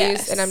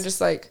celebrities, and I'm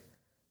just like,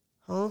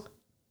 huh?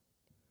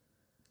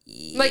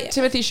 Yeah. Like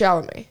Timothée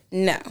Chalamet.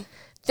 No.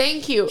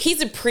 Thank you.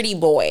 He's a pretty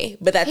boy,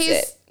 but that's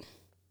it.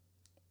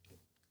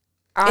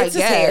 It's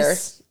his hair.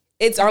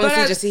 It's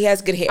honestly just he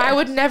has good hair. I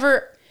would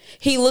never.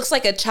 He looks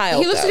like a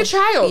child. He looks like a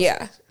child.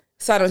 Yeah.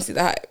 So I don't see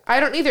the hype. I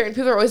don't either. And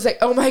people are always like,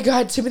 "Oh my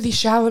God, Timothée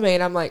Chalamet,"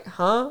 and I'm like,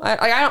 "Huh?"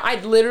 I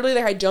literally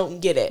like I don't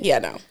get it. Yeah,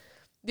 no.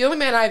 The only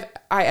man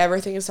I ever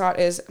think is hot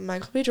is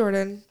Michael B.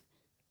 Jordan.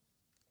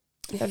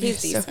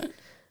 He's decent.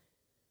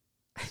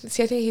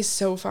 See, I think he's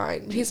so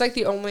fine. He's like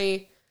the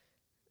only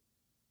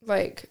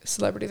like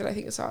celebrity that I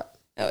think is hot.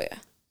 Oh yeah.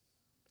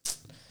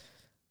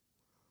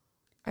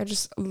 I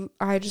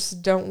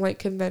just don't like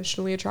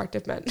conventionally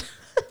attractive men.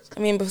 I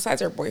mean,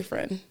 besides our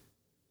boyfriend.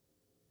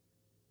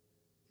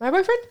 My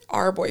boyfriend?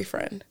 Our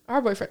boyfriend.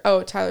 Our boyfriend.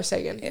 Oh, Tyler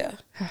Sagan. Yeah.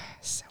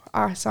 So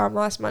I saw him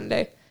last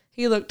Monday.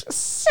 He looked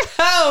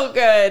so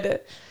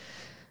good.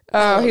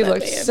 Oh, he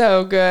looked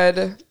so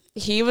good.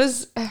 He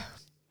is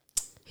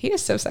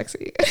so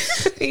sexy.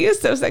 He is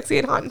so sexy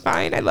and hot and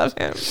fine. I love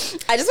him.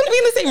 I just want to be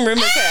in the same room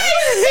as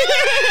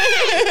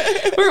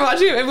him. We were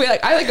watching him and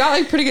I got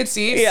like pretty good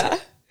seats. Yeah.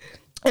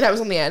 And I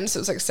was on the end, so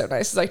it was like so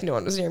nice. It's like no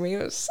one was near me.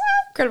 It was so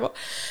incredible.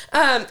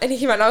 And he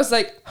came out and I was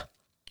like,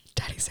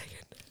 Daddy Sagan.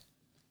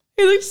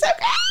 He looks so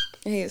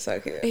good. He is so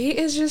cute. He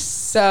is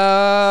just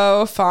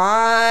so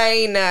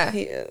fine.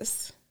 He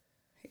is.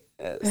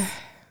 I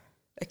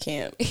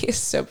can't. He is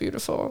so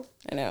beautiful.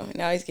 I know.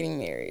 Now he's getting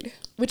married.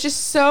 Which is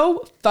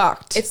so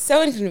fucked. It's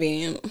so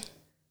inconvenient.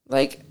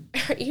 Like,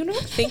 are you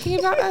not thinking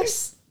about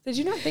us? Did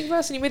you not think about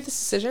us when you made this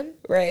decision?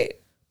 Right.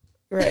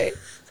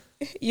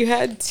 You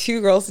had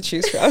 2 girls to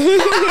choose from.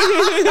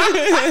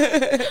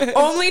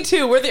 Only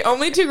 2. We're the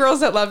only 2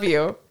 girls that love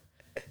you.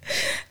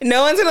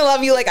 No one's gonna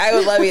love you like I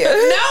would love you.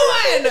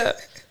 No one!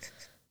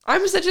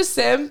 I'm such a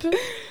simp.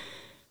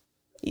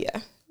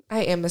 Yeah.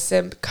 I am a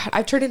simp. God,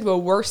 I've turned into a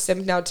worse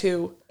simp now,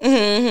 too.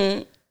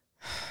 Mm-hmm.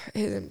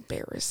 It's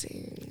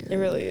embarrassing. It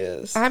really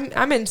is.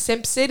 I'm in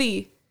Simp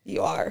City.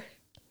 You are.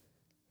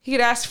 He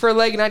could ask for a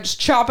leg and I just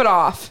chop it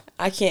off.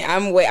 I can't.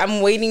 I'm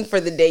waiting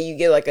for the day you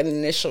get like an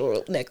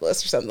initial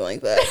necklace or something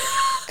like that.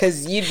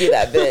 Because you'd be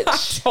that bitch. I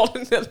told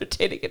him the other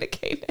day to get a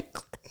K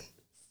necklace.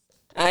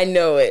 I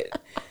know it.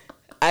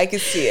 I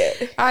could see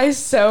it. I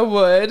so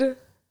would.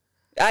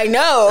 I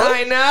know.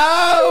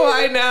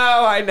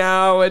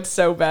 It's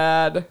so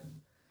bad.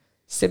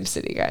 Sim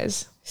City,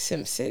 guys.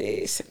 Sim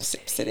City, Sim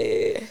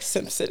City,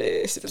 Sim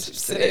City, Sim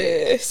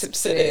City, Sim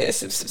City,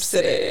 Sim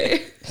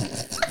City.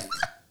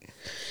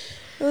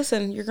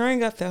 Listen, you're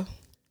growing up though.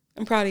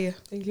 I'm proud of you.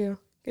 Thank you.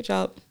 Good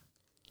job.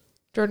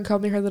 Jordan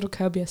called me her little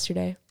cub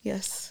yesterday.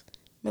 Yes.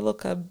 My little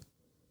cub.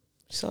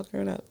 She's all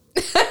grown up.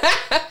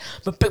 I'm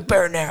a big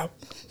bear now.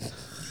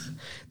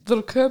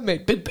 Little cub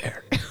made big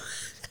bear.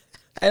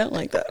 I don't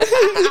like that.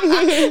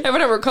 And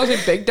whenever it calls me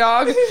big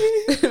dog,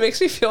 it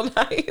makes me feel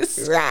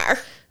nice. Rawr.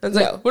 It's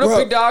like, what up,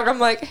 big dog? I'm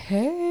like,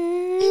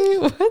 hey,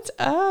 what's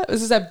up?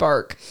 This is that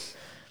bark.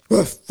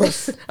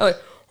 like,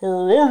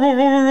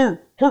 and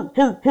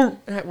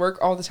at work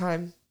all the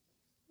time.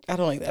 I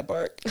don't like that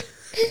bark.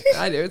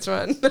 I do. It's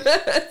fun.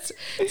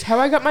 It's how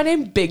I got my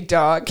name, Big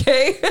Dog.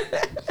 Okay.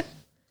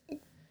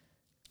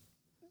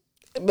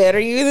 Better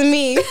you than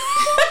me.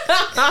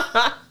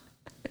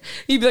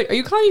 You'd be like, "Are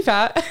you calling me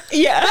fat?"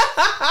 Yeah.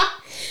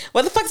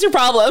 What the fuck's your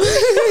problem?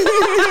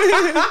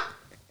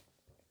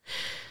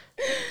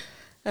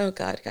 Oh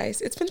God,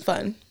 guys, it's been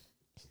fun.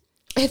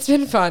 It's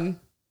been fun.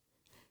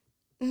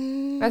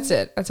 That's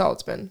it. That's all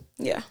it's been.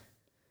 Yeah.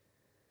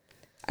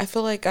 I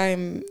feel like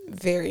I'm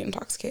very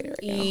intoxicated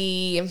right now.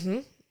 Mm-hmm.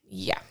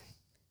 Yeah.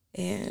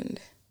 And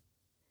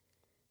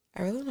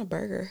I really want a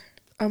burger.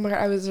 Oh my God,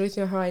 I was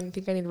thinking how I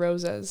think I need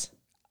roses.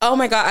 Oh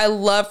my God, I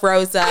love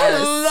roses. I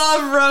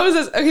love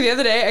roses. Okay, the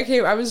other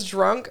day I was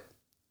drunk.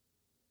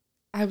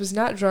 I was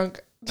not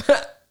drunk.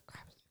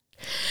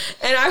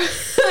 And I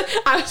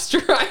was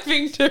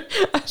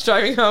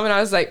driving home and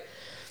I was like,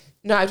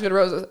 no, I have to go to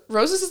Roses.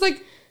 Roses is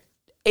like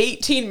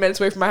 18 minutes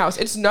away from my house.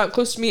 It's not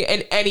close to me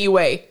in any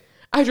way.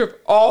 I drove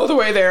all the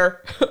way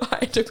there.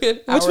 It took me an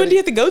hour. Which one do you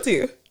have to go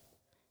to?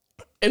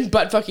 In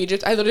buttfuck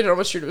Egypt. I literally don't know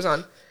what street it was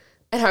on.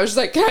 And I was just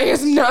like, can I get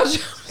some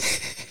nachos?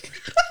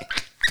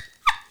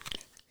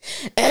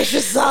 Extra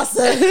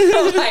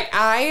salsa. Like,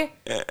 I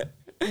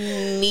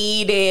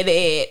needed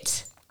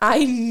it.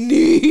 I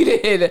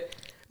needed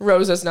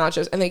Rosa's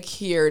nachos, and they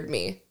cured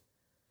me.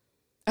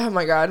 Oh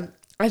my God.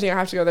 I think I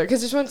have to go there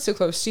because this one's so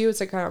close to you. It's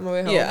like kind of on my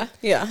way home.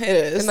 Yeah, it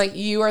is. And like,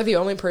 you are the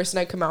only person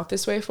I come out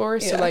this way for.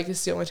 So like,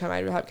 it's the only time I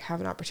have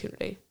an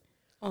opportunity.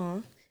 I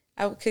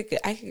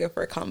could go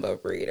for a combo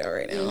burrito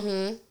right now.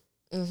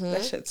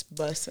 That shit's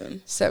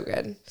bussin'. So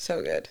good.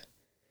 So good.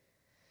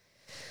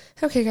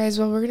 Okay, guys.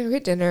 Well, we're going to go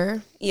get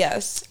dinner.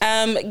 Yes.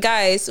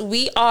 Guys,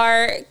 we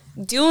are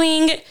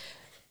doing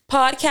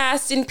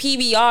podcast in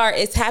PBR.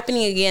 It's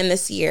happening again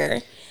this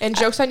year. And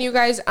joke's on you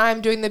guys, I'm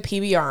doing the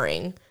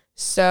PBRing.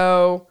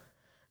 So...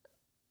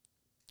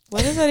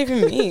 what does that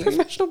even mean?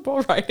 Professional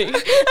bull riding.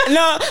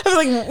 No, I'm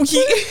like...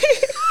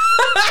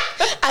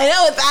 I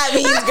know what that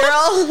means,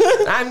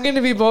 girl. I'm going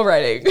to be bull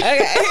riding.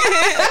 Okay.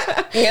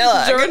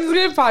 Yeah, Jordan's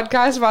going to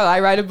podcast while I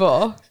ride a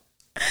bull.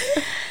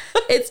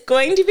 It's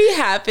going to be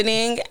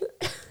happening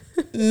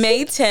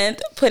May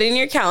 10th. Put in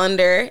your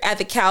calendar at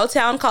the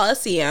Cowtown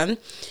Coliseum.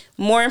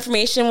 More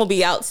information will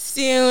be out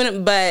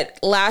soon, but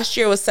last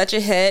year was such a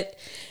hit.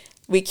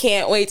 We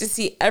can't wait to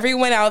see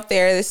everyone out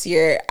there this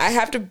year. I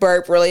have to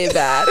burp really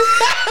bad.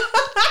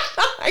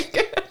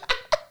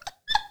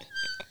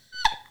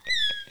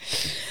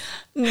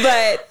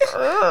 But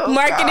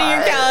mark it in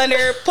your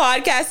calendar.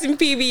 Podcast in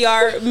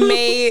PBR,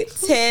 May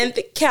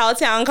 10th,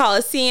 Cowtown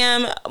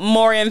Coliseum.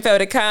 More info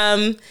to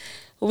come.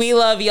 We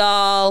love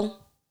y'all.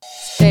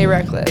 Stay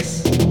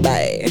reckless.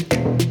 Bye.